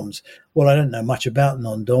non-DOMs. Well, I don't know much about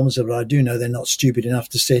non-DOMs, but I do know they're not stupid enough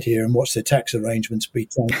to sit here and watch their tax arrangements be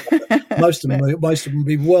changed. Most of them will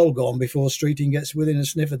be well gone before Streeting gets within a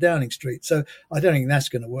sniff of Downing Street. So I don't think that's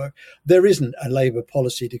going to work. There isn't a Labour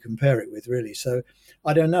policy to compare it with, really. So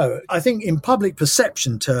I don't know. I think in public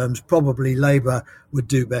perception terms, probably Labour would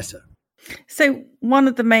do better. So one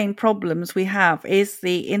of the main problems we have is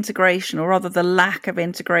the integration, or rather the lack of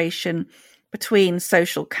integration, between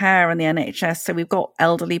social care and the NHS. So we've got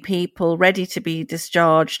elderly people ready to be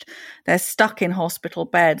discharged. They're stuck in hospital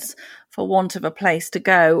beds for want of a place to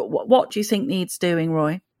go. What do you think needs doing,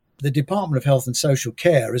 Roy? The Department of Health and Social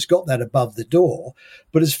Care has got that above the door.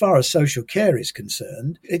 But as far as social care is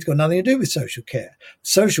concerned, it's got nothing to do with social care.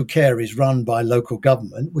 Social care is run by local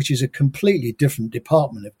government, which is a completely different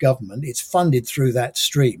department of government. It's funded through that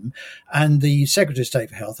stream. And the Secretary of State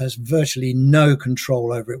for Health has virtually no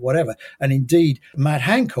control over it, whatever. And indeed, Matt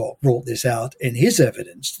Hancock brought this out in his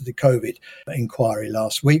evidence to the COVID inquiry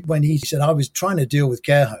last week when he said, I was trying to deal with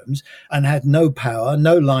care homes and had no power,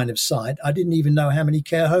 no line of sight. I didn't even know how many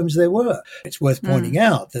care homes there were. It's worth pointing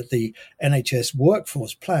out that the NHS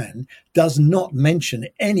workforce plan does not mention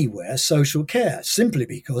anywhere social care, simply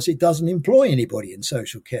because it doesn't employ anybody in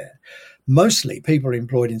social care. Mostly people are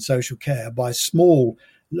employed in social care by small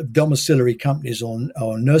domiciliary companies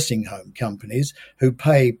or nursing home companies who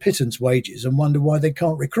pay pittance wages and wonder why they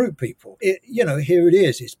can't recruit people. Here it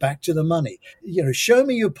is. It's back to the money. Show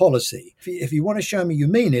me your policy. If you want to show me you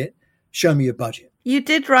mean it, show me your budget. You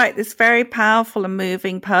did write this very powerful and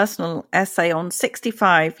moving personal essay on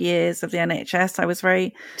 65 years of the NHS. I was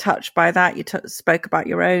very touched by that. You spoke about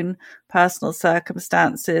your own personal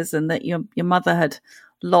circumstances and that your mother had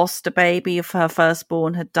lost a baby, if her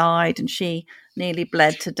firstborn had died, and she nearly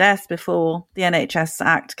bled to death before the NHS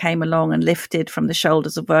Act came along and lifted from the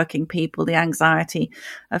shoulders of working people the anxiety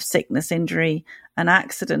of sickness, injury and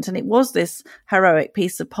accident. And it was this heroic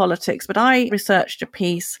piece of politics. But I researched a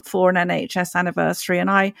piece for an NHS anniversary,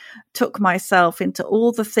 and I took myself into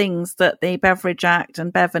all the things that the Beveridge Act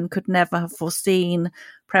and Bevan could never have foreseen: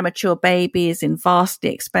 premature babies in vastly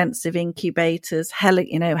expensive incubators,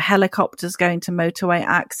 helicopters going to motorway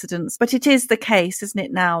accidents. But it is the case, isn't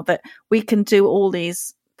it now, that we can do all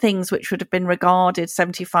these things which would have been regarded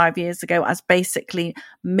 75 years ago as basically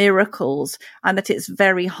miracles, and that it's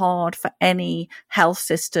very hard for any health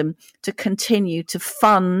system to continue to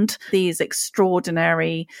fund these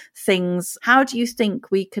extraordinary things. How do you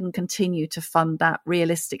think we can continue to fund that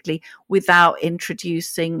realistically without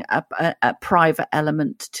introducing a private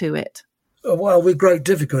element to it? Well, with great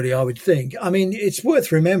difficulty, I would think. I mean, it's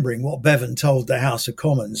worth remembering what Bevan told the House of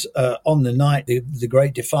Commons on the night the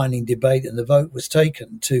great defining debate and the vote was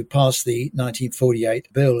taken to pass the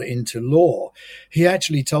 1948 bill into law. He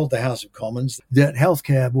actually told the House of Commons that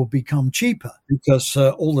healthcare will become cheaper because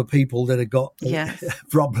all the people that have got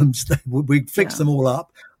problems, we'd fix them all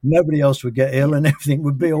up. Nobody else would get ill and everything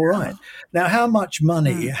would be all right. Now, how much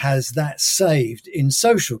money has that saved in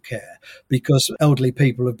social care? Because elderly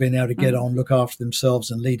people have been able to get on, look after themselves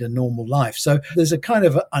and lead a normal life. So there's a kind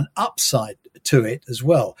of an upside to it as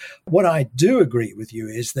well. What I do agree with you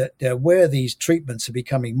is that where these treatments are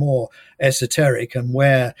becoming more esoteric and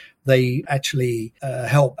where they actually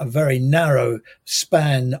help a very narrow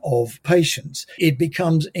span of patients, it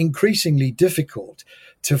becomes increasingly difficult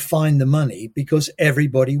to find the money because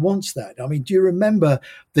everybody wants that. I mean, do you remember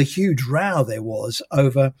the huge row there was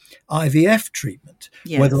over IVF treatment,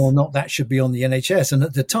 whether or not that should be on the NHS? And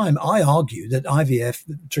at the time, I argued that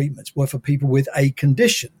IVF treatments were for people with a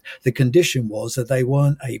condition. The condition was that they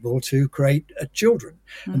weren't able to create children.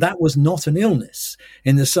 And that was not an illness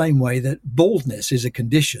in the same way that baldness is a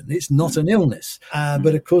condition. It's not an illness.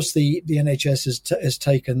 But of course, the NHS has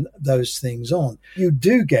taken those things on. You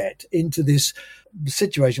do get into this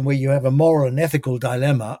situation where you have a moral and ethical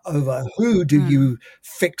dilemma over who do you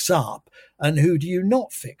fix up and who do you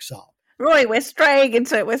not fix up. Roy, we're straying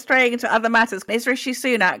into other matters. Is Rishi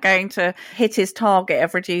Sunak going to hit his target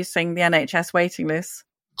of reducing the NHS waiting list?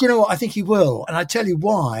 You know what? I think he will. And I tell you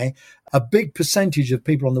why. A big percentage of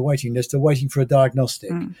people on the waiting list are waiting for a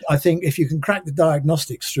diagnostic. I think if you can crack the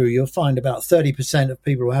diagnostics through, you'll find about 30% of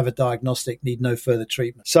people who have a diagnostic need no further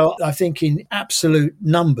treatment. So I think in absolute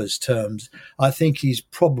numbers terms, I think he's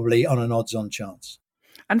probably on an odds-on chance.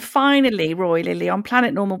 And finally, Roy Lilly, on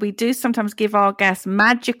Planet Normal, we do sometimes give our guests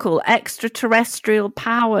magical extraterrestrial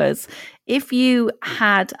powers. If you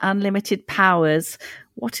had unlimited powers,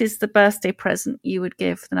 what is the birthday present you would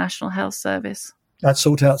give the National Health Service? I'd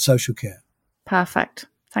sort out social care. Perfect.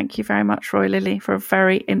 Thank you very much, Roy Lilly, for a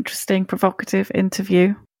very interesting, provocative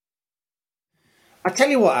interview. I tell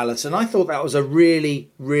you what, Alison, I thought that was a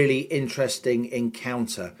really, really interesting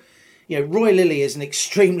encounter. You know, Roy Lilly is an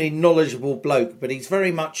extremely knowledgeable bloke, but he's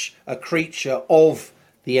very much a creature of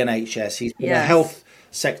the NHS. He's been a health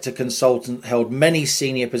sector consultant, held many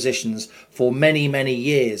senior positions for many, many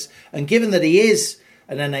years. And given that he is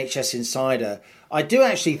an NHS insider, I do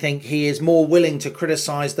actually think he is more willing to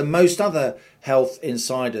criticise than most other health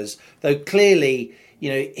insiders, though clearly, you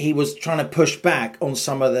know, he was trying to push back on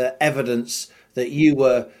some of the evidence that you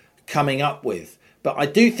were coming up with. But I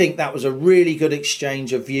do think that was a really good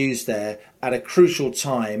exchange of views there at a crucial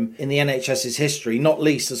time in the NHS's history, not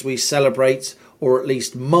least as we celebrate, or at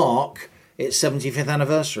least mark, its 75th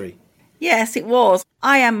anniversary. Yes, it was.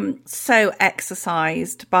 I am so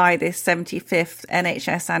exercised by this 75th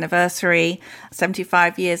NHS anniversary.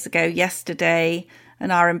 75 years ago yesterday,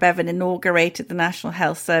 and R.M. Bevan inaugurated the National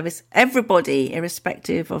Health Service. Everybody,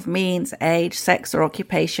 irrespective of means, age, sex or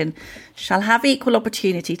occupation, shall have equal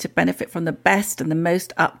opportunity to benefit from the best and the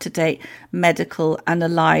most up-to-date medical and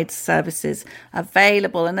allied services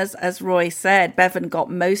available. And as Roy said, Bevan got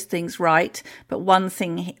most things right, but one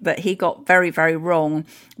thing that he got very, very wrong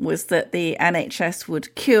was that the NHS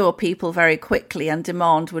would cure people very quickly and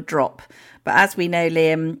demand would drop. But as we know,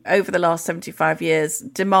 Liam, over the last 75 years,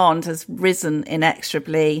 demand has risen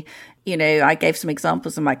inexorably. You know, I gave some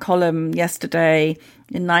examples in my column yesterday.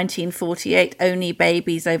 In 1948, only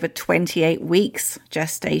babies over 28 weeks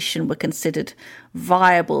gestation were considered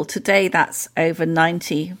viable. Today, that's over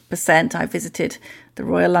 90%. I visited the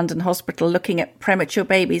Royal London Hospital looking at premature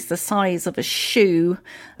babies the size of a shoe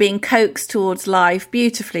being coaxed towards life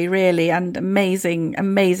beautifully, really, and amazing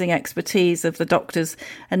expertise of the doctors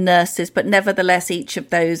and nurses. But nevertheless, each of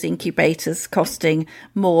those incubators costing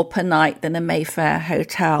more per night than a Mayfair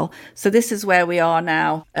hotel. So this is where we are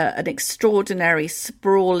now, an extraordinary,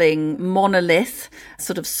 sprawling monolith,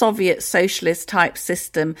 sort of Soviet socialist type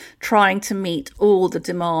system, trying to meet all the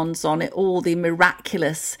demands on it, all the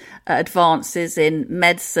miraculous advances in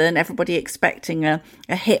medicine, everybody expecting a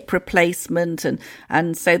hip replacement.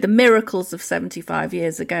 And so the miracles of 75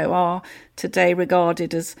 years ago are today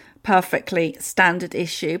regarded as perfectly standard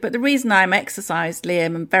issue. But the reason I'm exercised,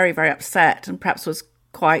 Liam, and very, very upset, and perhaps was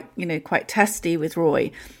quite testy with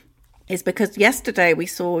Roy, is because yesterday we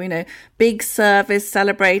saw, big service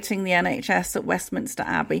celebrating the NHS at Westminster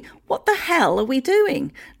Abbey. What the hell are we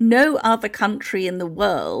doing? No other country in the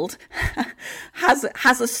world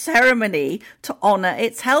has a ceremony to honour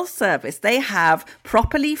its health service. They have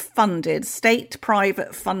properly funded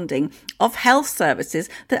state-private funding of health services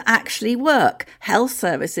that actually work, health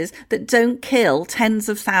services that don't kill tens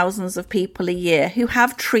of thousands of people a year who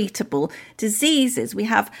have treatable diseases. We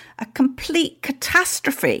have a complete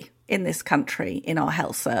catastrophe in this country, in our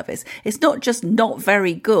health service. It's not just not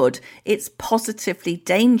very good, it's positively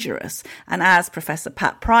dangerous. And as Professor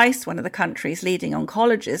Pat Price, one of the country's leading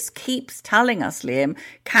oncologists, keeps telling us, Liam,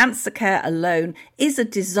 cancer care alone is a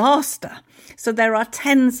disaster. So there are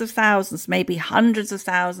tens of thousands, maybe hundreds of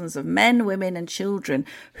thousands of men, women and children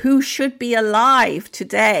who should be alive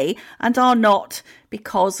today and are not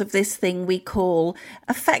because of this thing we call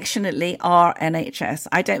affectionately our NHS.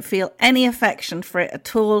 I don't feel any affection for it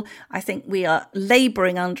at all. I think we are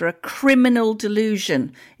labouring under a criminal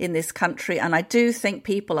delusion in this country, and I do think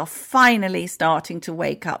people are finally starting to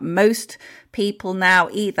wake up. Most people now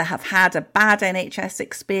either have had a bad NHS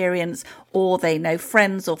experience or they know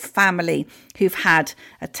friends or family who've had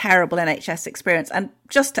a terrible NHS experience. And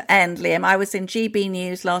just to end, Liam, I was in GB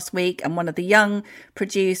News last week and one of the young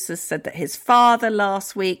producers said that his father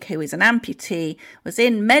last week, who is an amputee, was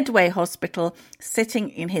in Medway Hospital sitting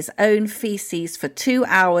in his own faeces for 2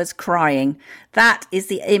 hours crying. That is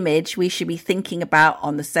the image we should be thinking about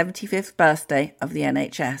on the 75th birthday of the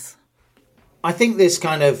NHS. I think this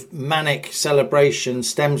kind of manic celebration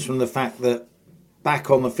stems from the fact that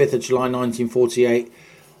back on the 5th of July 1948,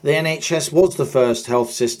 the NHS was the first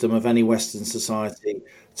health system of any Western society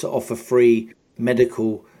to offer free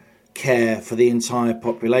medical care for the entire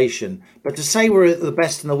population. But to say we're the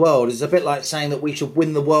best in the world is a bit like saying that we should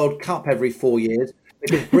win the World Cup every 4 years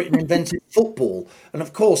because Britain invented football. And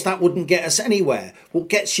of course, that wouldn't get us anywhere. What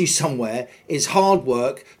gets you somewhere is hard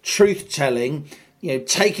work, truth-telling,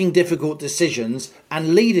 taking difficult decisions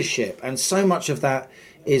and leadership. And so much of that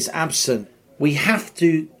is absent. We have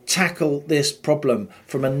to tackle this problem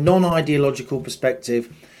from a non-ideological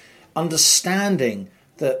perspective, understanding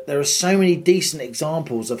that there are so many decent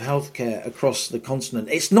examples of healthcare across the continent.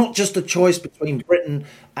 It's not just a choice between Britain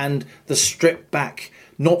and the stripped back,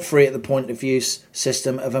 not free at the point of use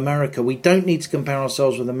system of America. We don't need to compare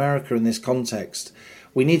ourselves with America in this context.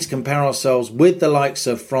 We need to compare ourselves with the likes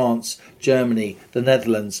of France, Germany, the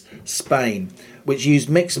Netherlands, Spain, which used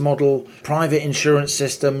mixed model, private insurance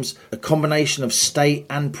systems, a combination of state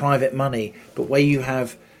and private money, but where you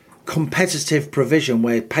have competitive provision,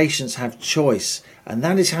 where patients have choice. And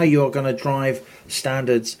that is how you are going to drive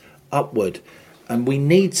standards upward. And we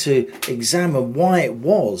need to examine why it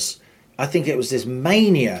was. I think it was this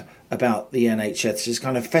mania about the NHS, this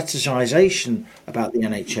kind of fetishization about the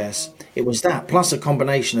NHS. It was that, plus a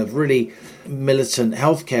combination of really militant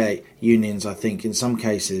healthcare unions, I think, in some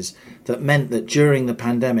cases, that meant that during the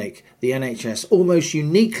pandemic, the NHS, almost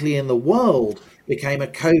uniquely in the world, became a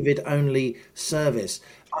COVID-only service.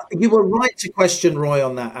 You were right to question Roy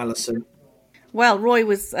on that, Alison. Well, Roy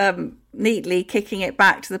was neatly kicking it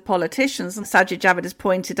back to the politicians. And Sajid Javid has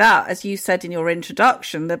pointed out, as you said in your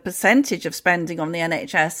introduction, the percentage of spending on the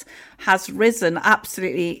NHS has risen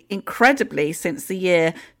absolutely incredibly since the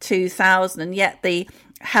year 2000. And yet the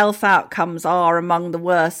health outcomes are among the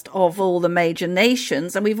worst of all the major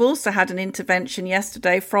nations. And we've also had an intervention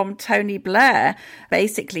yesterday from Tony Blair,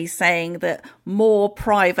 basically saying that more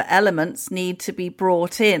private elements need to be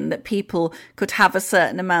brought in, that people could have a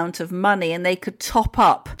certain amount of money and they could top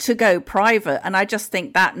up to go private. And I just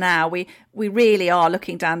think that now we really are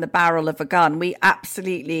looking down the barrel of a gun. We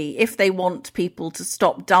absolutely, if they want people to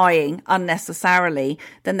stop dying unnecessarily,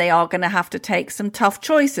 then they are going to have to take some tough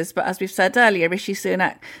choices. But as we've said earlier, Rishi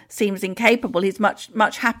Sunak seems incapable. He's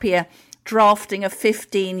much happier drafting a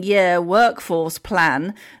 15-year workforce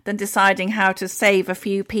plan than deciding how to save a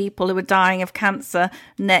few people who are dying of cancer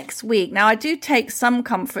next week. Now, I do take some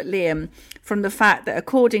comfort, Liam, from the fact that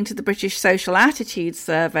according to the British Social Attitudes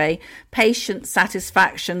Survey, patient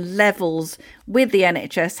satisfaction levels with the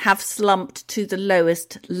NHS have slumped to the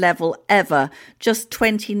lowest level ever. Just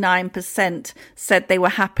 29% said they were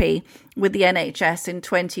happy with the NHS in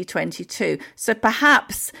 2022. So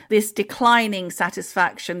perhaps this declining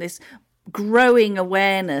satisfaction, this growing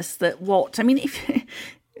awareness that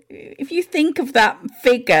if you think of that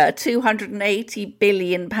figure, £280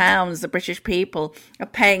 billion the British people are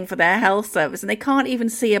paying for their health service, and they can't even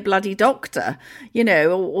see a bloody doctor,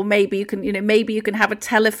 or maybe you can have a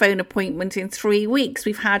telephone appointment in 3 weeks.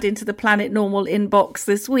 We've had Into the Planet Normal inbox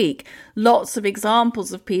this week lots of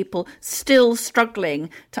examples of people still struggling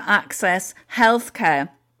to access healthcare.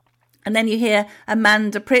 And then you hear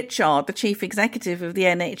Amanda Pritchard, the chief executive of the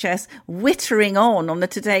NHS, wittering on the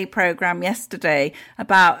Today programme yesterday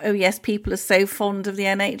about, oh yes, people are so fond of the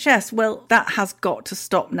NHS. Well, that has got to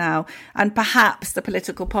stop now. And perhaps the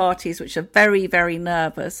political parties, which are very, very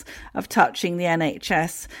nervous of touching the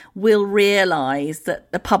NHS, will realise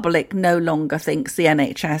that the public no longer thinks the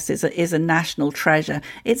NHS is a national treasure.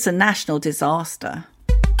 It's a national disaster.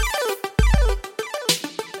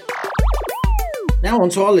 Now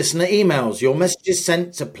on to our listener emails. Your messages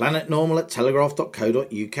sent to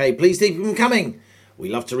planetnormal@telegraph.co.uk. Please keep them coming. We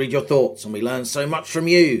love to read your thoughts and we learn so much from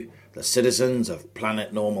you, the citizens of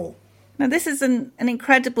Planet Normal. Now, this is an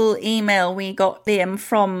incredible email we got, Liam,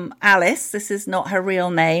 from Alice. This is not her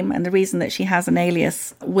real name, and the reason that she has an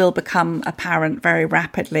alias will become apparent very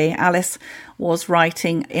rapidly. Alice was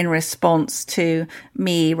writing in response to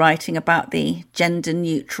me writing about the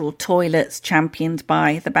gender-neutral toilets championed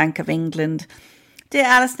by the Bank of England. Dear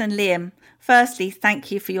Alison and Liam, firstly,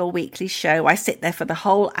 thank you for your weekly show. I sit there for the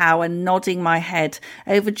whole hour nodding my head,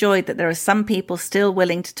 overjoyed that there are some people still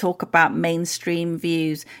willing to talk about mainstream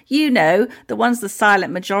views. You know, the ones the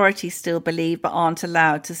silent majority still believe but aren't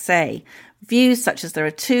allowed to say. Views such as there are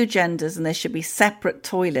two genders and there should be separate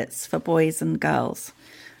toilets for boys and girls.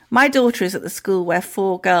 My daughter is at the school where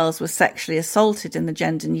 4 girls were sexually assaulted in the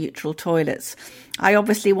gender-neutral toilets. I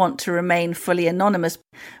obviously want to remain fully anonymous.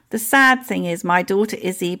 The sad thing is my daughter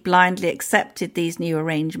Izzy blindly accepted these new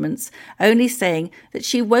arrangements, only saying that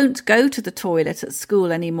she won't go to the toilet at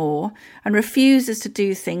school anymore and refuses to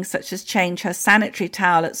do things such as change her sanitary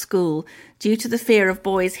towel at school due to the fear of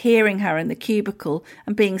boys hearing her in the cubicle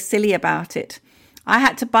and being silly about it. I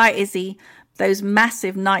had to buy Izzy those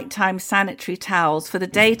massive nighttime sanitary towels for the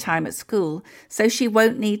daytime at school, so she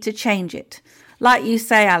won't need to change it. Like you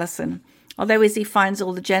say, Alison, although Izzy finds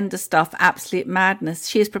all the gender stuff absolute madness,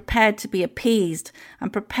 she is prepared to be appeased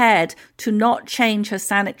and prepared to not change her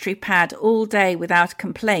sanitary pad all day without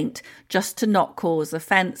complaint, just to not cause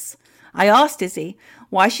offence. I asked Izzy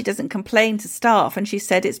why she doesn't complain to staff, and she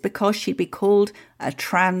said it's because she'd be called a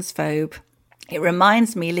transphobe. It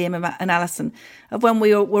reminds me, Liam and Alison, of when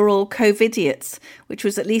we were all COVIDiots, which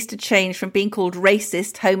was at least a change from being called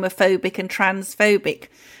racist, homophobic and transphobic.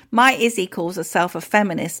 My Izzy calls herself a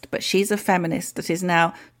feminist, but she's a feminist that is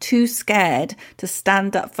now too scared to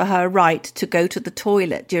stand up for her right to go to the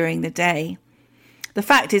toilet during the day. The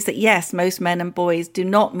fact is that, yes, most men and boys do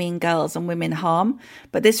not mean girls and women harm,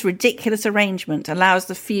 but this ridiculous arrangement allows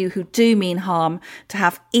the few who do mean harm to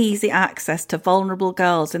have easy access to vulnerable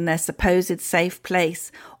girls in their supposed safe place.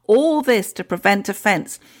 All this to prevent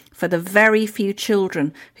offence for the very few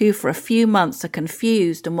children who for a few months are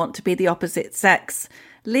confused and want to be the opposite sex.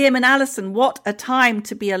 Liam and Alison, what a time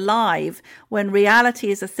to be alive when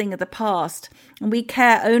reality is a thing of the past and we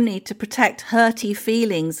care only to protect hurty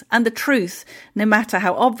feelings and the truth, no matter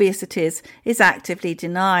how obvious it is actively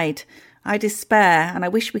denied. I despair and I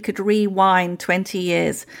wish we could rewind 20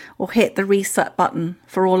 years or hit the reset button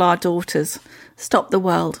for all our daughters. Stop the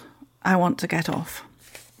world. I want to get off.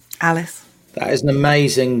 Alice. That is an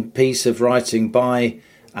amazing piece of writing by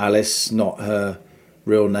Alice, not her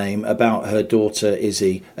real name, about her daughter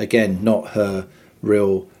Izzy. Again, not her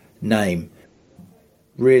real name.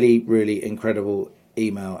 Really, really incredible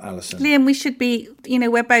email, Alison. Liam, we should be,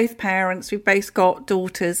 we're both parents, we've both got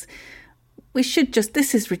daughters. We should just,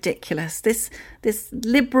 this is ridiculous. This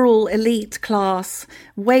liberal elite class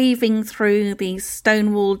waving through these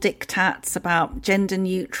Stonewall diktats about gender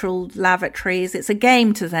neutral lavatories. It's a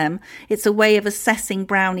game to them. It's a way of assessing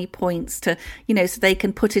brownie points to, so they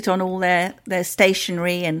can put it on all their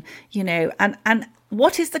stationery and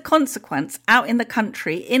what is the consequence out in the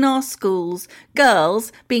country, in our schools,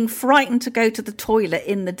 girls being frightened to go to the toilet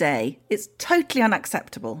in the day? It's totally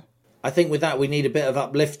unacceptable. I think with that we need a bit of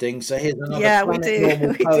uplifting. So here's another Planet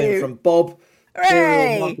Normal poem from Bob,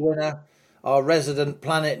 Hooray! Mug winner, our resident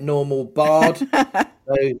Planet Normal bard.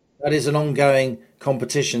 So that is an ongoing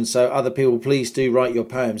competition. So other people, please do write your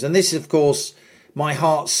poems. And this, of course, My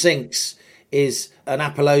Heart Sinks, is an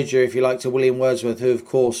apologia, if you like, to William Wordsworth, who, of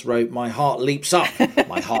course, wrote My Heart Leaps Up.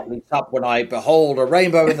 My heart leaps up when I behold a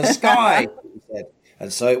rainbow in the sky, he said.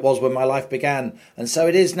 And so it was when my life began. And so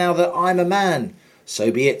it is now that I'm a man.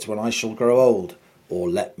 So be it when I shall grow old, or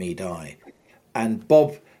let me die. And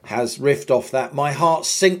Bob has riffed off that. My heart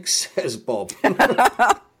sinks, says Bob.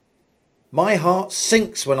 My heart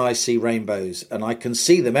sinks when I see rainbows, and I can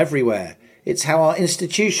see them everywhere. It's how our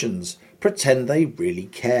institutions pretend they really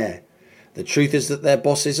care. The truth is that their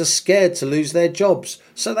bosses are scared to lose their jobs,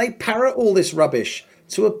 so they parrot all this rubbish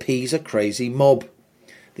to appease a crazy mob.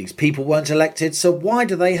 These people weren't elected, so why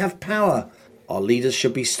do they have power? Our leaders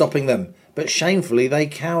should be stopping them, but shamefully they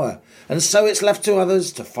cower. And so it's left to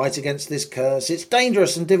others to fight against this curse. It's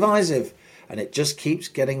dangerous and divisive, and it just keeps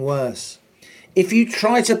getting worse. If you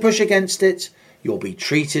try to push against it, you'll be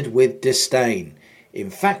treated with disdain. In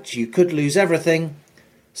fact, you could lose everything,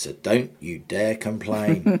 so don't you dare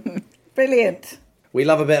complain. Brilliant. We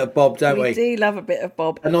love a bit of Bob, don't we? We do love a bit of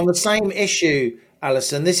Bob. And on the same issue,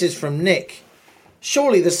 Alison, this is from Nick.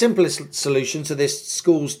 Surely the simplest solution to this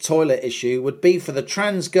school's toilet issue would be for the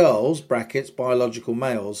trans girls, brackets, biological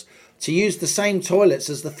males, to use the same toilets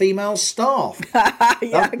as the female staff.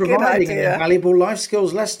 Yeah, providing good idea. a valuable life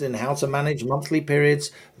skills lesson in how to manage monthly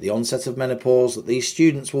periods, the onset of menopause that these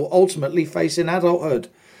students will ultimately face in adulthood.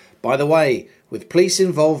 By the way, with police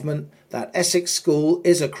involvement, that Essex school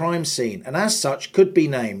is a crime scene and as such could be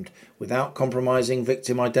named without compromising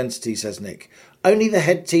victim identity, says Nick. Only the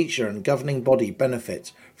head teacher and governing body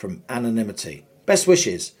benefit from anonymity. Best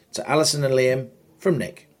wishes to Alison and Liam from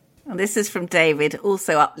Nick. And this is from David,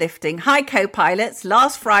 also uplifting. Hi, co-pilots.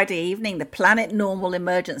 Last Friday evening, the Planet Normal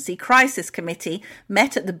Emergency Crisis Committee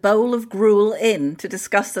met at the Bowl of Gruel Inn to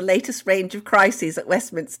discuss the latest range of crises at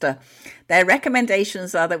Westminster. Their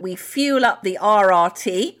recommendations are that we fuel up the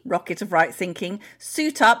RRT, Rocket of Right Thinking,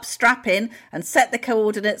 suit up, strap in, and set the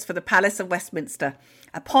coordinates for the Palace of Westminster.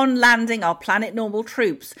 Upon landing, our Planet Normal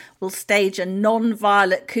troops will stage a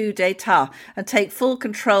non-violent coup d'etat and take full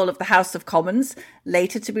control of the House of Commons,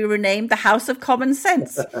 later to be renamed the House of Common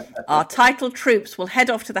Sense. Our titled troops will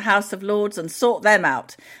head off to the House of Lords and sort them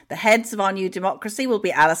out. The heads of our new democracy will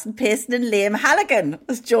be Alison Pearson and Liam Halligan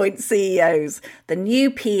as joint CEOs. The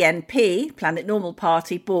new PNP, Planet Normal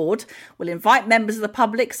Party board, will invite members of the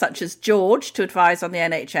public such as George to advise on the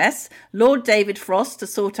NHS, Lord David Frost to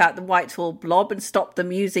sort out the Whitehall blob and stop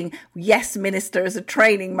them using Yes Minister as a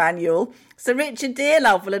training manual. Sir Richard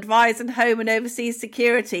Dearlove will advise on home and overseas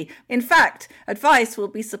security. In fact, advice will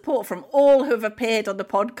be support from all who have appeared on the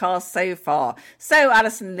podcast so far. So,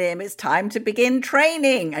 Alison and Liam, it's time to begin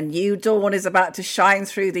training. A new dawn is about to shine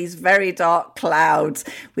through these very dark clouds.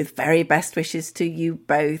 With very best wishes to you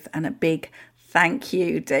both and a big thank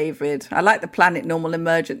you, David. I like the Planet Normal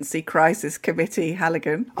Emergency Crisis Committee,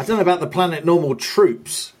 Halligan. I don't know about the Planet Normal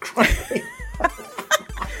troops.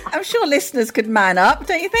 I'm sure listeners could man up,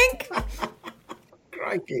 don't you think?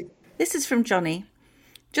 Crikey. This is from Johnny.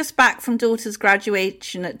 Just back from daughter's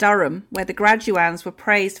graduation at Durham, where the graduands were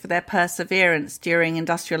praised for their perseverance during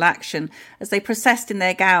industrial action as they processed in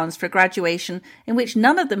their gowns for a graduation in which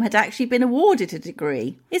none of them had actually been awarded a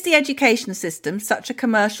degree. Is the education system such a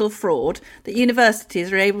commercial fraud that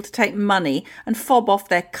universities are able to take money and fob off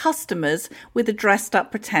their customers with a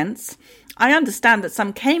dressed-up pretense? I understand that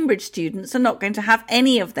some Cambridge students are not going to have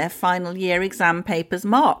any of their final year exam papers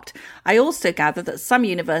marked. I also gather that some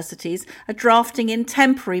universities are drafting in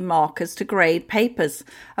temporary markers to grade papers.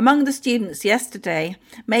 Among the students yesterday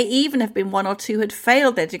may even have been one or two who had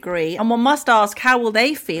failed their degree, and one must ask how will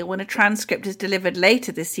they feel when a transcript is delivered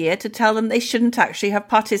later this year to tell them they shouldn't actually have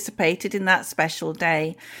participated in that special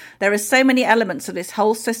day. There are so many elements of this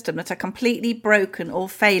whole system that are completely broken or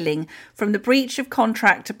failing, from the breach of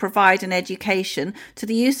contract to provide an education, to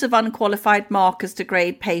the use of unqualified markers to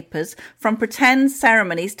grade papers, from pretend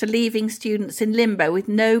ceremonies to leaving students in limbo with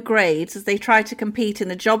no grades as they try to compete in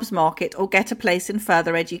the jobs market or get a place in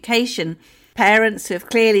further education. Parents who have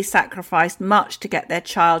clearly sacrificed much to get their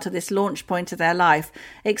child to this launch point of their life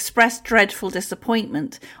expressed dreadful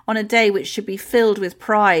disappointment on a day which should be filled with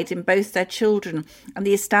pride in both their children and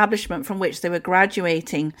the establishment from which they were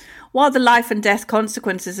graduating. While the life and death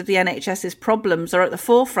consequences of the NHS's problems are at the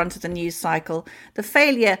forefront of the news cycle, the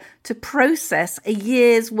failure to process a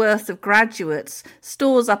year's worth of graduates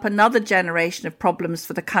stores up another generation of problems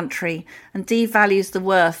for the country and devalues the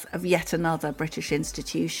worth of yet another British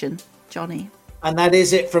institution. Johnny. And that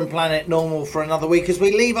is it from Planet Normal for another week as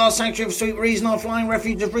we leave our sanctuary of sweet reason, our flying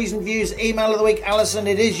refuge of reasoned views. Email of the week, Alison,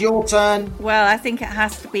 it is your turn. Well, I think it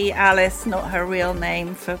has to be Alice, not her real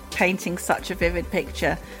name, for painting such a vivid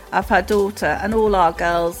picture of her daughter and all our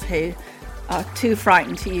girls who are too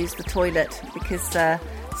frightened to use the toilet because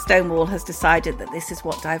Stonewall has decided that this is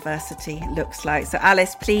what diversity looks like. So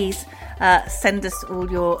Alice, please send us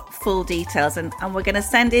all your full details, and we're going to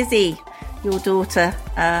send Izzy, your daughter,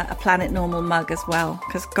 a Planet Normal mug as well,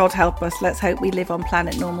 because God help us, let's hope we live on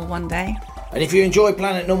Planet Normal one day. And if you enjoy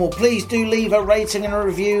Planet Normal, please do leave a rating and a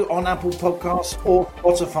review on Apple Podcasts or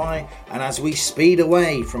Spotify. And as we speed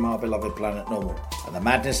away from our beloved Planet Normal and the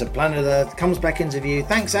madness of planet Earth comes back into view,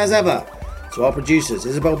 thanks as ever to our producers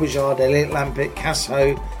Isabel Bouchard, Elliot Lampitt, Cass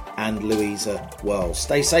Ho and Louisa Wells.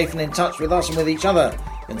 Stay safe and in touch with us and with each other.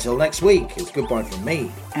 Until next week, it's goodbye from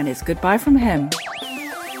me. And it's goodbye from him.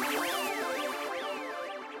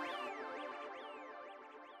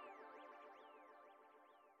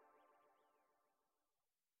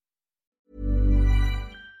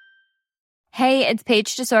 Hey, it's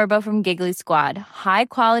Paige DeSorbo from Giggly Squad. High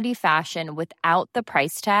quality fashion without the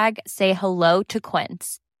price tag. Say hello to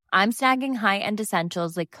Quince. I'm snagging high-end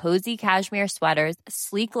essentials like cozy cashmere sweaters,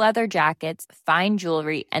 sleek leather jackets, fine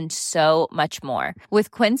jewelry, and so much more.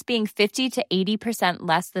 With Quince being 50 to 80%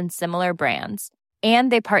 less than similar brands.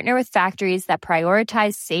 And they partner with factories that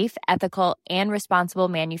prioritize safe, ethical, and responsible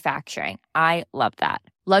manufacturing. I love that.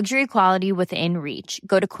 Luxury quality within reach.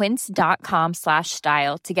 Go to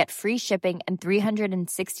quince.com/style to get free shipping and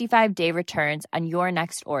 365-day returns on your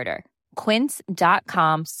next order.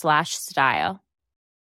 Quince.com/style.